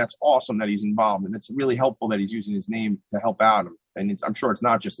man, and that's awesome that he's involved, and it's really helpful that he's using his name to help out him. And I'm sure it's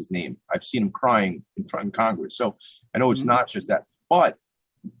not just his name. I've seen him crying in front of Congress, so I know it's not just that. But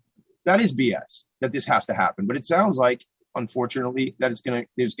that is BS that this has to happen. But it sounds like, unfortunately, that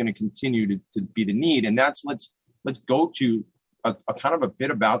there's going to continue to be the need, and that's let's go to a kind of a bit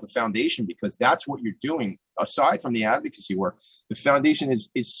about the foundation, because that's what you're doing aside from the advocacy work. The foundation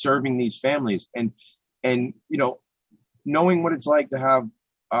is serving these families, and knowing what it's like to have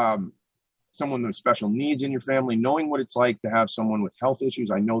someone with special needs in your family, knowing what it's like to have someone with health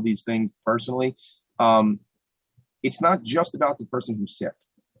issues. I know these things personally. It's not just about the person who's sick,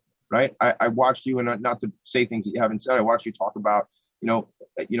 right? I watched you, and not to say things that you haven't said, I watched you talk about,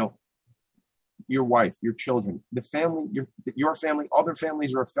 your wife, your children, the family, your family, other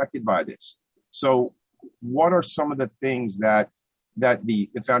families are affected by this. So what are some of the things that the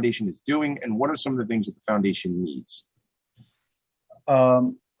foundation is doing, and what are some of the things that the foundation needs?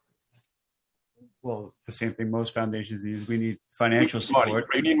 Well, the same thing most foundations need is we need financial support.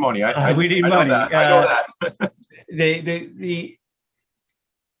 We need money. We need money. I know that.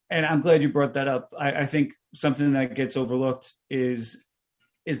 And I'm glad you brought that up. I think something that gets overlooked is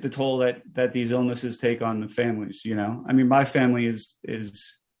is the toll that these illnesses take on the families. You know, I mean, my family is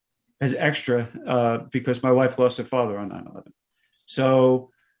extra because my wife lost her father on 9/11.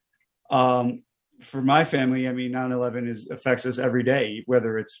 So for my family, I mean, 9/11 affects us every day,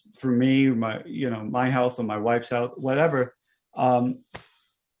 whether it's for me, my health or my wife's health, whatever.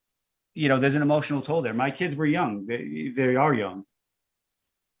 There's an emotional toll there. My kids were young. They are young.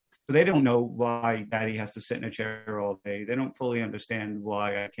 So they don't know why daddy has to sit in a chair all day. They don't fully understand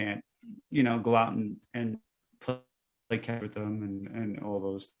why I can't, go out and play catch with them and all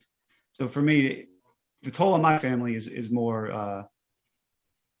those. So for me, the toll on my family is more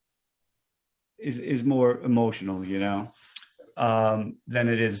is more emotional, than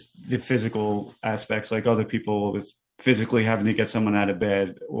it is the physical aspects, like other people with physically having to get someone out of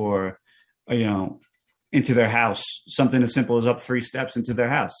bed or, into their house, something as simple as up 3 steps into their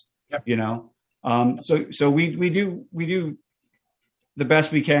house, So we do the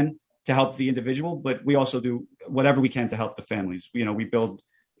best we can to help the individual, but we also do whatever we can to help the families. We build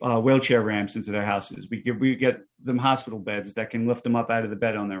wheelchair ramps into their houses. We get them hospital beds that can lift them up out of the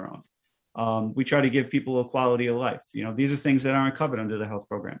bed on their own. We try to give people a quality of life. These are things that aren't covered under the health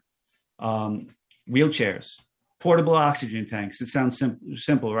program. Wheelchairs, portable oxygen tanks. It sounds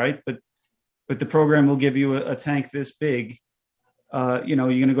simple, right? But the program will give you a tank this big. You're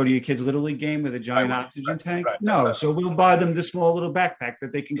going to go to your kid's Little League game with a giant oxygen tank? Right. No. So we'll buy them the small little backpack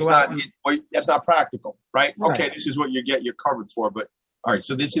that they can go out. That's not practical, right? Okay, this is what you're covered for. But all right,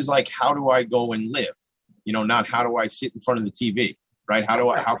 so this is like, how do I go and live? Not how do I sit in front of the TV, right? How can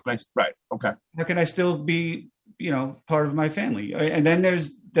I, right? Okay. How can I still be, part of my family? And then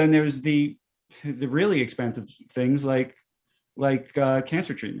there's the really expensive things like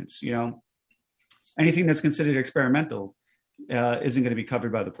cancer treatments. Anything that's considered experimental isn't going to be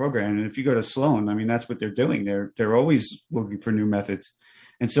covered by the program. And if you go to Sloan, I mean, that's what they're doing. They're always looking for new methods.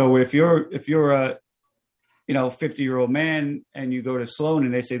 And so if you're a 50-year-old man and you go to Sloan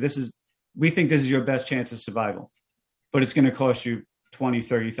and they say, we think this is your best chance of survival, but it's going to cost you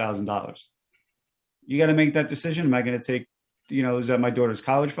 $20,000, $30,000. You got to make that decision. Am I going to take, is that my daughter's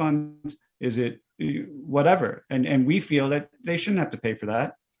college funds? Is it whatever? And we feel that they shouldn't have to pay for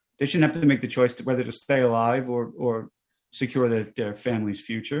that. They shouldn't have to make the choice to whether to stay alive or secure their family's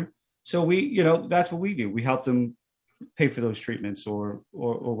future. So that's what we do. We help them pay for those treatments or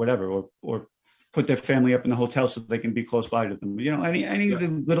whatever, or put their family up in the hotel so they can be close by to them. Any of the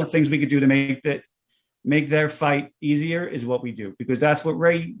little things we could do to make their fight easier is what we do, because that's what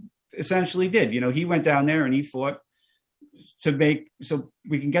Ray essentially did. He went down there and he fought so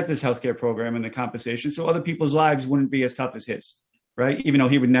we can get this healthcare program and the compensation so other people's lives wouldn't be as tough as his, right? Even though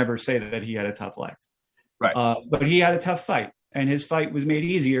he would never say that he had a tough life. Right. But he had a tough fight, and his fight was made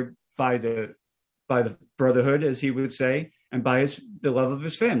easier by the brotherhood, as he would say, and by the love of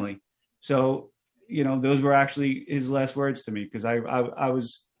his family. So, those were actually his last words to me, because I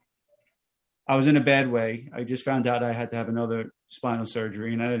was in a bad way. I just found out I had to have another spinal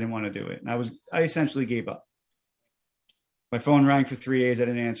surgery, and I didn't want to do it. And I essentially gave up. My phone rang for 3 days. I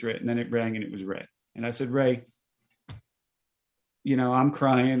didn't answer it, and then it rang, and it was Ray. And I said, Ray, I'm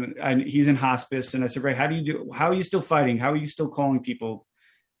crying, and he's in hospice. And I said, Ray, how are you still fighting? How are you still calling people?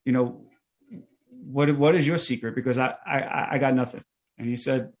 What is your secret? Because I got nothing. And he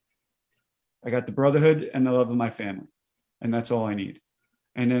said, I got the brotherhood and the love of my family, and that's all I need.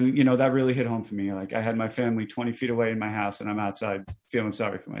 And then, that really hit home for me. Like, I had my family 20 feet away in my house, and I'm outside feeling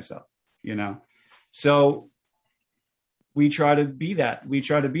sorry for myself, So we try to be that. We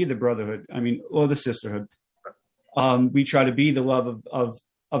try to be the brotherhood. Or the sisterhood. We try to be the love of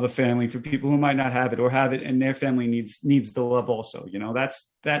a family for people who might not have it, or have it and their family needs the love also.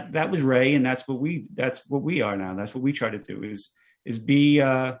 That was Ray, and that's what we are now. That's what we try to do is be,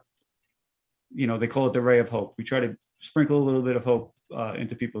 they call it the ray of hope. We try to sprinkle a little bit of hope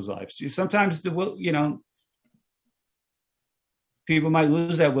into people's lives. Sometimes people might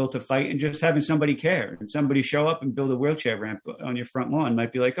lose that will to fight, and just having somebody care and somebody show up and build a wheelchair ramp on your front lawn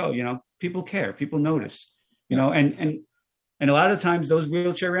might be like, oh, people care, people notice. And a lot of times those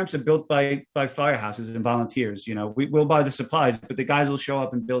wheelchair ramps are built by firehouses and volunteers. We'll buy the supplies, but the guys will show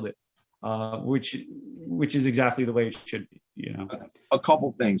up and build it, which is exactly the way it should be. A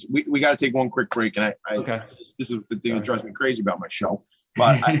couple things. We got to take one quick break, and okay. This is the thing that drives me crazy about my show.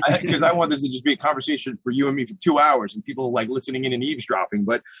 But because I want this to just be a conversation for you and me for 2 hours, and people like listening in and eavesdropping.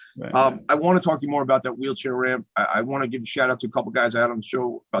 But right. I want to talk to you more about that wheelchair ramp. I want to give a shout out to a couple guys I had on the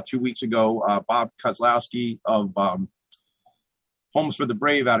show about 2 weeks ago. Bob Kozlowski of Homes for the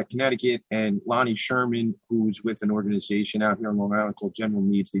Brave out of Connecticut, and Lonnie Sherman, who's with an organization out here in Long Island called General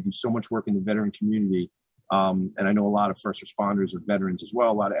Needs. They do so much work in the veteran community. And I know a lot of first responders are veterans as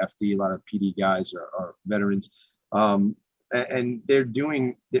well. A lot of FD, a lot of PD guys are veterans. And they're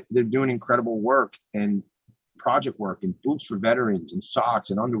doing incredible work and project work and boots for veterans and socks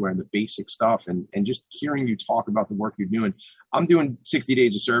and underwear and the basic stuff. And just hearing you talk about the work you're doing. I'm doing 60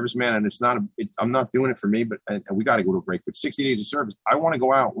 days of service, man. And I'm not doing it for me, but and we got to go to a break, but 60 days of service. I want to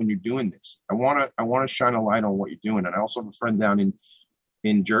go out when you're doing this. I want to shine a light on what you're doing. And I also have a friend down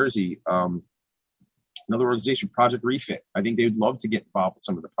in Jersey, another organization, Project Refit. I think they would love to get involved with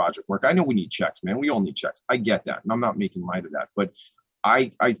some of the project work. I know we need checks, man. We all need checks. I get that. And I'm not making light of that, but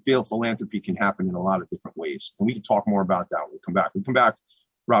I feel philanthropy can happen in a lot of different ways. And we can talk more about that when we come back. We come back,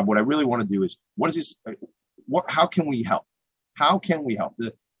 Rob, what I really want to do is, how can we help? How can we help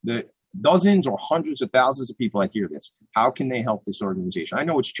the dozens or hundreds of thousands of people that hear this? How can they help this organization? I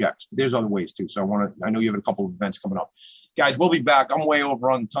know it's checks, but there's other ways too. So I know you have a couple of events coming up. Guys, we'll be back. I'm way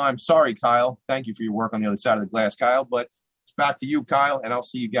over on time. Sorry, Kyle. Thank you for your work on the other side of the glass, Kyle. But it's back to you, Kyle, and I'll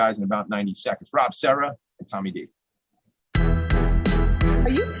see you guys in about 90 seconds. Rob, Sarah, and Tommy D. Are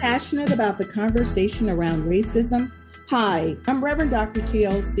you passionate about the conversation around racism? Hi, I'm Reverend Dr.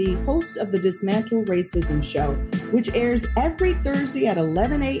 TLC, host of the Dismantle Racism Show, which airs every Thursday at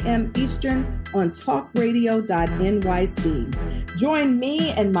 11 a.m. Eastern on talkradio.nyc. Join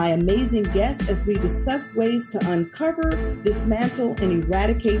me and my amazing guests as we discuss ways to uncover, dismantle, and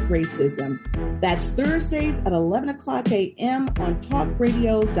eradicate racism. That's Thursdays at 11 o'clock a.m. on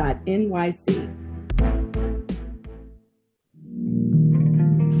talkradio.nyc.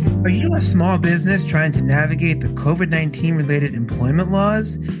 Are you a small business trying to navigate the COVID-19 related employment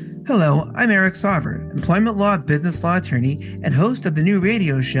laws? Hello, I'm Eric Sauver, employment law, business law attorney, and host of the new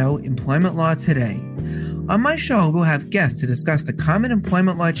radio show, Employment Law Today. On my show, we'll have guests to discuss the common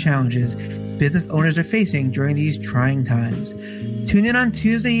employment law challenges business owners are facing during these trying times. Tune in on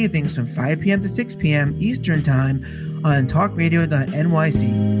Tuesday evenings from 5 p.m. to 6 p.m. Eastern Time on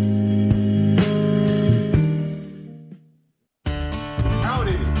talkradio.nyc.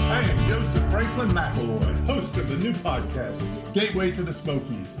 McElroy, host of the new podcast, Gateway to the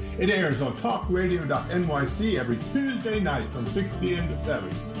Smokies. It airs on talkradio.nyc every Tuesday night from 6 p.m. to 7.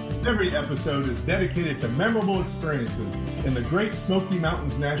 Every episode is dedicated to memorable experiences in the Great Smoky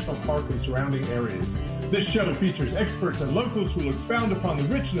Mountains National Park and surrounding areas. This show features experts and locals who will expound upon the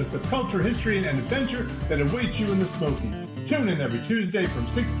richness of culture, history, and adventure that awaits you in the Smokies. Tune in every Tuesday from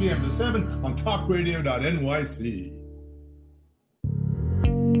 6 p.m. to 7 on talkradio.nyc.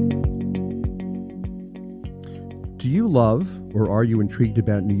 Do you love or are you intrigued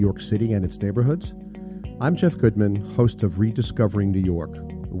about New York City and its neighborhoods? I'm Jeff Goodman, host of Rediscovering New York,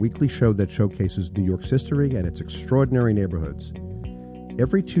 a weekly show that showcases New York's history and its extraordinary neighborhoods.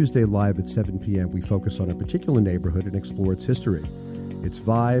 Every Tuesday live at 7 p.m., we focus on a particular neighborhood and explore its history, its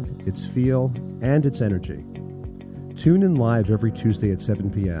vibe, its feel, and its energy. Tune in live every Tuesday at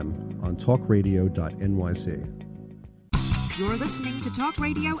 7 p.m. on talkradio.nyc. You're listening to Talk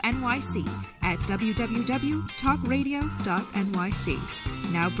Radio NYC at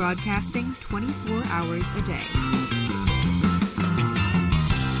www.talkradio.nyc. Now broadcasting 24 hours a day.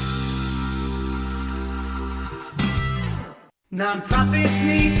 Nonprofits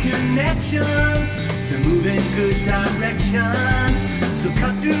need connections to move in good directions. So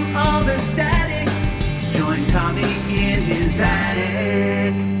cut through all the static. Join Tommy in his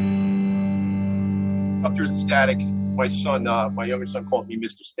attic. Cut through the static. My son, my younger son, calls me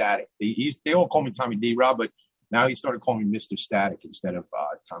Mr. Static. They all call me Tommy D, Rob, but now he started calling me Mr. Static instead of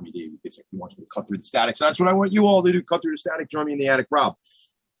Tommy D because he wants me to cut through the static. So that's what I want you all to do: cut through the static. Join me in the attic, Rob.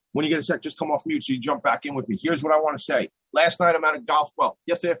 When you get a sec, just come off mute so you jump back in with me. Here's what I want to say. Last night I'm at a golf. Well,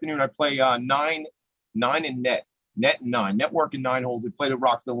 yesterday afternoon I play nine and net and nine, network and 9 holes. We played at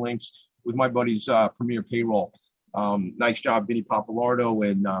Rockville Links with my buddies Premier Payroll. Nice job, Vinny Papalardo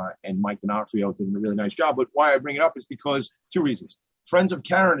and Mike D'Onofrio did a really nice job. But why I bring it up is because 2 reasons. Friends of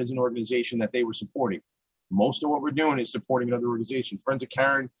Karen is an organization that they were supporting. Most of what we're doing is supporting another organization. Friends of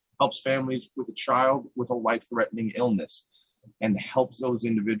Karen helps families with a child with a life-threatening illness and helps those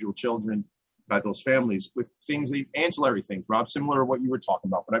individual children, those families, with things, ancillary things, Rob, similar to what you were talking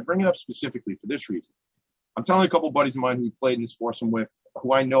about. But I bring it up specifically for this reason. I'm telling a couple of buddies of mine who we played in this foursome with,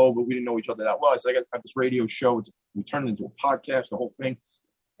 who I know, but we didn't know each other that well. I said, I got this radio show. We turned it into a podcast, the whole thing.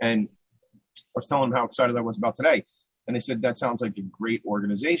 And I was telling them how excited I was about today. And they said, that sounds like a great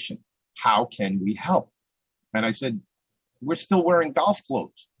organization. How can we help? And I said, we're still wearing golf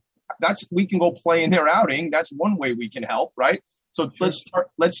clothes. We can go play in their outing. That's one way we can help, right? So sure.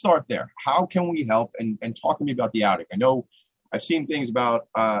 Let's start there. How can we help? And talk to me about the outing. I know I've seen things about,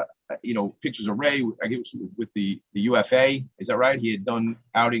 pictures of Ray, I guess with the UFA. Is that right? He had done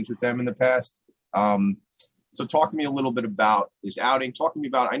outings with them in the past. So talk to me a little bit about this outing. Talk to me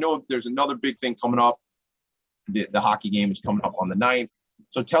about, I know there's another big thing coming up. The hockey game is coming up on the 9th.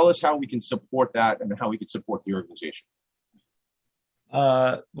 So tell us how we can support that and how we can support the organization.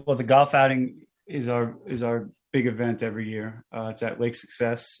 Well, the golf outing is our big event every year. It's at Lake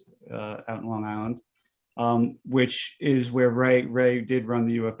Success out in Long Island, which is where Ray did run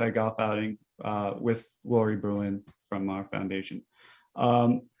the UFA golf outing with Lori Berlin from our foundation.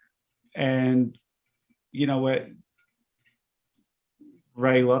 And you know what?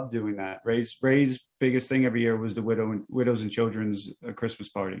 Ray loved doing that. Ray's biggest thing every year was the Widows and Children's Christmas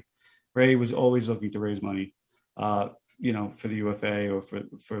party. Ray was always looking to raise money, for the UFA or for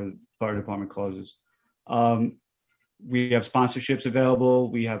fire department causes. We have sponsorships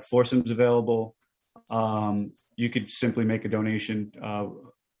available. We have foursomes available. You could simply make a donation,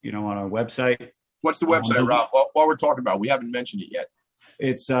 on our website. What's the website, Rob? While we're talking about it, we haven't mentioned it yet.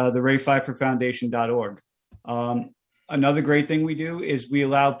 It's the RayPfeifferFoundation.org. Another great thing we do is we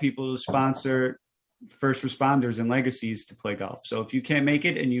allow people to sponsor first responders and legacies to play golf. So if you can't make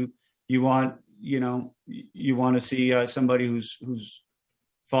it and you want to see somebody whose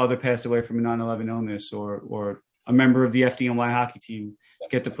father passed away from a 9/11 illness or a member of the FDNY hockey team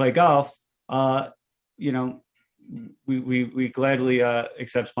get to play golf, we gladly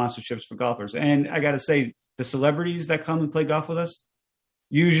accept sponsorships for golfers. And I got to say, the celebrities that come and play golf with us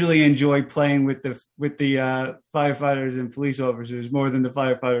usually enjoy playing with the firefighters and police officers more than the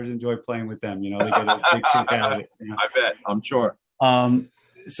firefighters enjoy playing with them. They get a big kick out of it. I bet. I'm sure.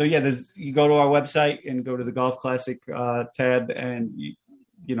 So yeah, you go to our website and go to the Golf Classic tab, and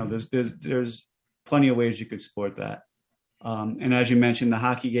there's plenty of ways you could support that. And as you mentioned, the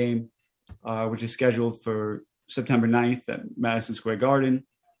hockey game, which is scheduled for September 9th at Madison Square Garden.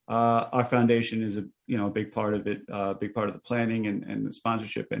 Our foundation is a big part of it, big part of the planning and the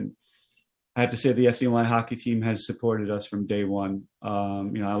sponsorship. And I have to say the FDNY hockey team has supported us from day one.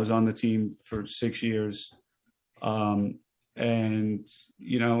 I was on the team for 6 years. And,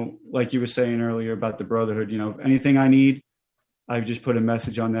 like you were saying earlier about the brotherhood, anything I need, I just put a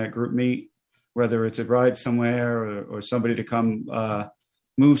message on that group meet, whether it's a ride somewhere or somebody to come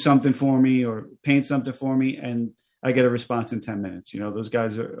move something for me or paint something for me. And I get a response in 10 minutes. Those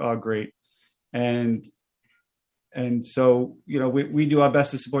guys are great. And so, we do our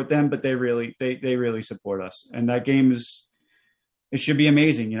best to support them, but they really support us. And that game it should be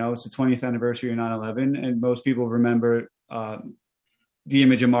amazing. It's the 20th anniversary of 9/11. And most people remember the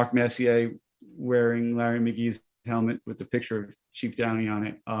image of Mark Messier wearing Larry McGee's helmet with the picture of Chief Downey on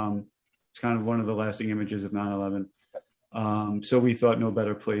it. It's kind of one of the lasting images of 9/11. So we thought no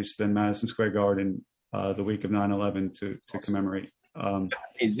better place than Madison Square Garden the week of 9/11 to commemorate.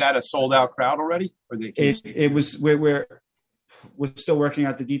 Is that a sold out crowd already? Or it was. We're still working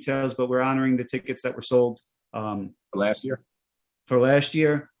out the details, but we're honoring the tickets that were sold for last year.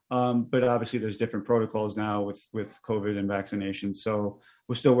 But obviously there's different protocols now with COVID and vaccinations. So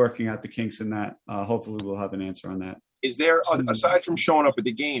we're still working out the kinks in that. Hopefully we'll have an answer on that. Is there, aside from showing up at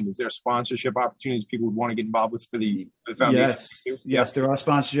the game, is there sponsorship opportunities people would want to get involved with for the foundation? Yes, there are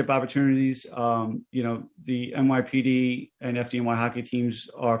sponsorship opportunities. The NYPD and FDNY hockey teams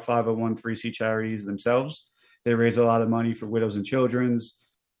are 501(c) charities themselves. They raise a lot of money for Widows and Children's,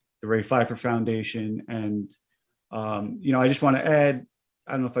 the Ray Pfeiffer Foundation. And, I just want to add,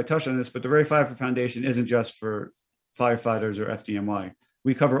 I don't know if I touched on this, but the Ray Pfeiffer Foundation isn't just for firefighters or FDNY.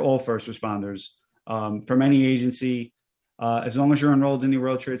 We cover all first responders. From any agency, as long as you're enrolled in the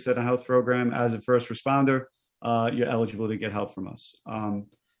World Trade Center Health Program as a first responder, you're eligible to get help from us,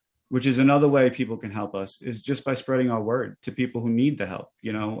 which is another way people can help us is just by spreading our word to people who need the help.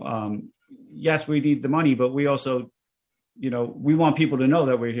 Yes, we need the money, but we also, we want people to know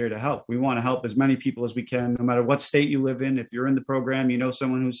that we're here to help. We want to help as many people as we can, no matter what state you live in. If you're in the program,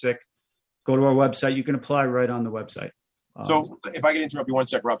 someone who's sick, go to our website. You can apply right on the website. So if I can interrupt you 1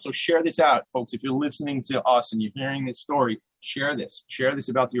 sec, Rob. So share this out, folks. If you're listening to us and you're hearing this story, share this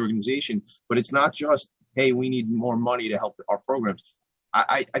about the organization. But it's not just, hey, we need more money to help our programs.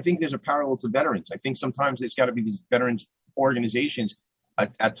 I think there's a parallel to veterans. I think sometimes there's got to be these veterans organizations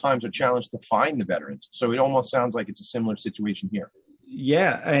at times are challenged to find the veterans. So it almost sounds like it's a similar situation here.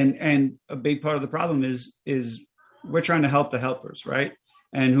 Yeah. And a big part of the problem is we're trying to help the helpers, right?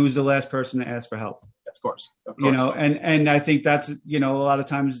 And who's the last person to ask for help? Of course. And I think that's, a lot of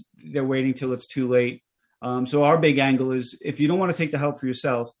times they're waiting till it's too late. So our big angle is if you don't want to take the help for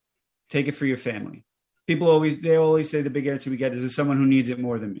yourself, take it for your family. People always say the big answer we get is someone who needs it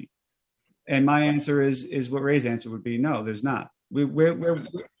more than me. And my answer is what Ray's answer would be. No, there's not. That's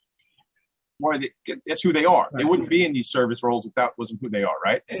who they are. Right. They wouldn't be in these service roles if that wasn't who they are,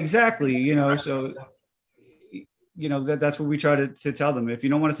 right? Exactly. So that's what we try to tell them. If you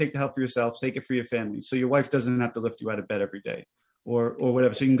don't want to take the help for yourself, take it for your family. So your wife doesn't have to lift you out of bed every day or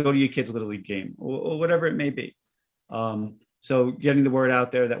whatever. So you can go to your kid's Little League game or whatever it may be. So getting the word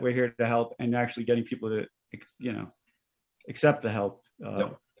out there that we're here to help and actually getting people to, accept the help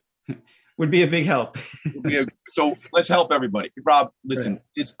would be a big help. So let's help everybody. Rob, listen,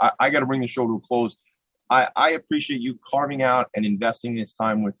 I got to bring the show to a close. I appreciate you carving out and investing this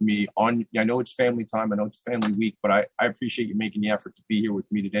time with me I know it's family time. I know it's family week, but I appreciate you making the effort to be here with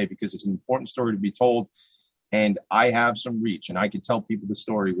me today because it's an important story to be told. And I have some reach and I can tell people the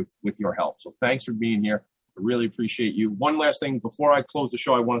story with your help. So thanks for being here. I really appreciate you. One last thing before I close the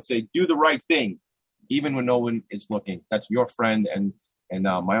show, I want to say, do the right thing, even when no one is looking. That's your friend. And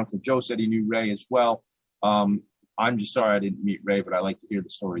my Uncle Joe said he knew Ray as well. I'm just sorry I didn't meet Ray, but I like to hear the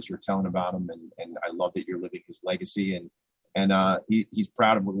stories you're telling about him. And I love that you're living his legacy. And he's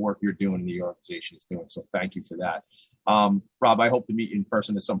proud of the work you're doing and the organization is doing. So thank you for that. Rob, I hope to meet you in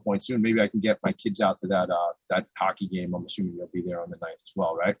person at some point soon. Maybe I can get my kids out to that hockey game. I'm assuming you'll be there on the 9th as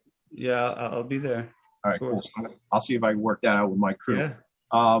well, right? Yeah, I'll be there. All right, cool. I'll see if I can work that out with my crew. Yeah.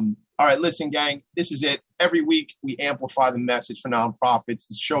 All right, listen, gang, this is it. Every week we amplify the message for nonprofits.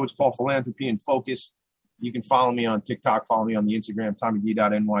 The show is called Philanthropy in Focus. You can follow me on TikTok, follow me on the Instagram,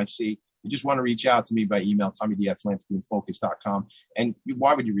 TommyD.NYC. You just want to reach out to me by email, TommyD@philanthropyinfocus.com. And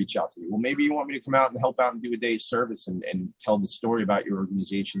why would you reach out to me? Well, maybe you want me to come out and help out and do a day's service and tell the story about your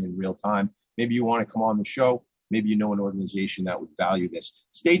organization in real time. Maybe you want to come on the show. Maybe you know an organization that would value this.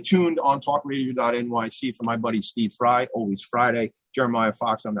 Stay tuned on talkradio.nyc for my buddy Steve Fry, always Friday. Jeremiah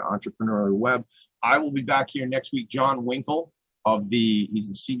Fox on the Entrepreneurial Web. I will be back here next week. John Winkle, he's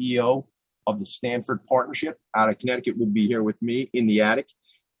the CEO of the Stanford Partnership out of Connecticut, will be here with me in the attic.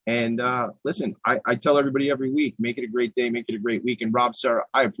 And listen, I tell everybody every week, make it a great day, make it a great week. And Rob, Sarah,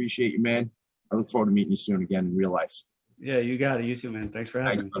 I appreciate you, man. I look forward to meeting you soon again in real life. Yeah, you got it. You too, man. Thanks for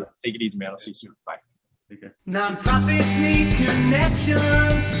having me. Take it easy, man. I'll see you soon. Bye. Nonprofits need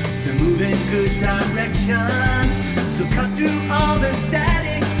connections to move in good directions. So cut through all the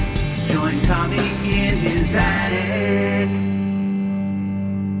static. Join Tommy in his attic.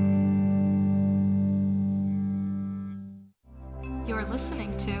 You're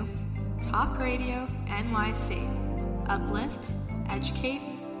listening to Talk Radio NYC. Uplift, educate,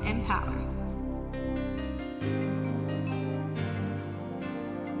 empower.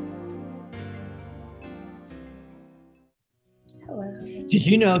 Did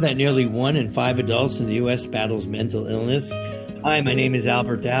you know that nearly 1 in 5 adults in the U.S. battles mental illness? Hi, my name is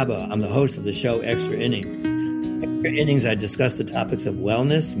Albert Daba. I'm the host of the show Extra Innings. Extra Innings, I discuss the topics of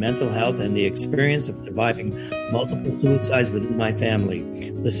wellness, mental health, and the experience of surviving multiple suicides within my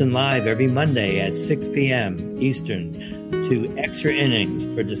family. Listen live every Monday at 6 p.m. Eastern to Extra Innings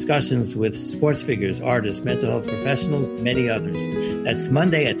for discussions with sports figures, artists, mental health professionals, and many others. That's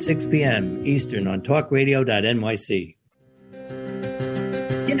Monday at 6 p.m. Eastern on talkradio.nyc.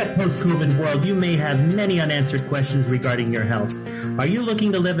 In a post-COVID world, you may have many unanswered questions regarding your health. Are you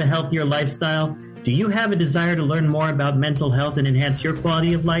looking to live a healthier lifestyle? Do you have a desire to learn more about mental health and enhance your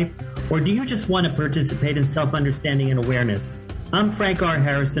quality of life? Or do you just want to participate in self-understanding and awareness? I'm Frank R.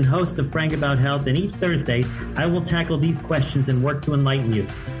 Harrison, host of Frank About Health, and each Thursday, I will tackle these questions and work to enlighten you.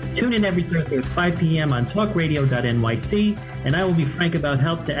 Tune in every Thursday at 5 p.m. on talkradio.nyc, and I will be frank about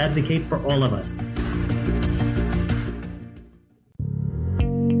health to advocate for all of us.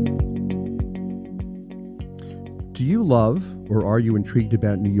 Do you love or are you intrigued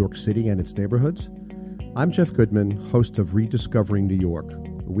about New York City and its neighborhoods? I'm Jeff Goodman, host of Rediscovering New York,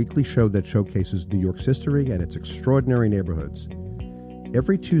 a weekly show that showcases New York's history and its extraordinary neighborhoods.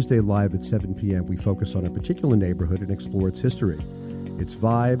 Every Tuesday live at 7 p.m., we focus on a particular neighborhood and explore its history, its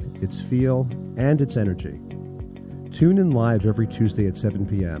vibe, its feel, and its energy. Tune in live every Tuesday at 7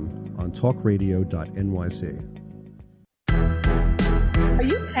 p.m. on talkradio.nyc. Are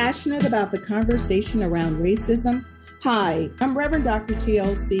you passionate about the conversation around racism? Hi, I'm Reverend Dr.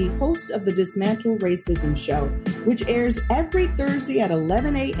 TLC, host of the Dismantle Racism Show, which airs every Thursday at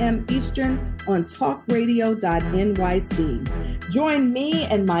 11 a.m. Eastern on talkradio.nyc. Join me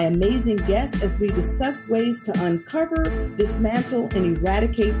and my amazing guests as we discuss ways to uncover, dismantle, and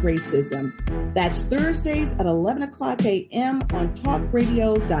eradicate racism. That's Thursdays at 11 o'clock a.m. on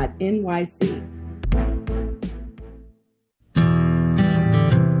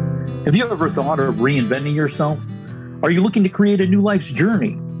talkradio.nyc. Have you ever thought of reinventing yourself? Are you looking to create a new life's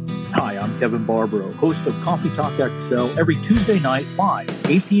journey? Hi, I'm Kevin Barbaro, host of Coffee Talk XL every Tuesday night live,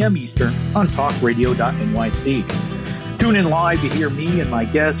 8 p.m. Eastern on talkradio.nyc. Tune in live to hear me and my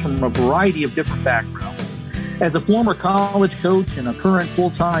guests from a variety of different backgrounds. As a former college coach and a current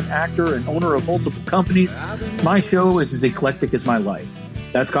full-time actor and owner of multiple companies, my show is as eclectic as my life.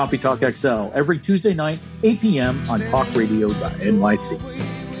 That's Coffee Talk XL, every Tuesday night, 8 p.m. on talkradio.nyc.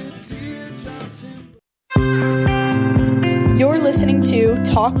 You're listening to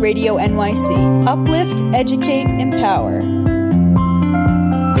Talk Radio NYC. Uplift, educate, empower.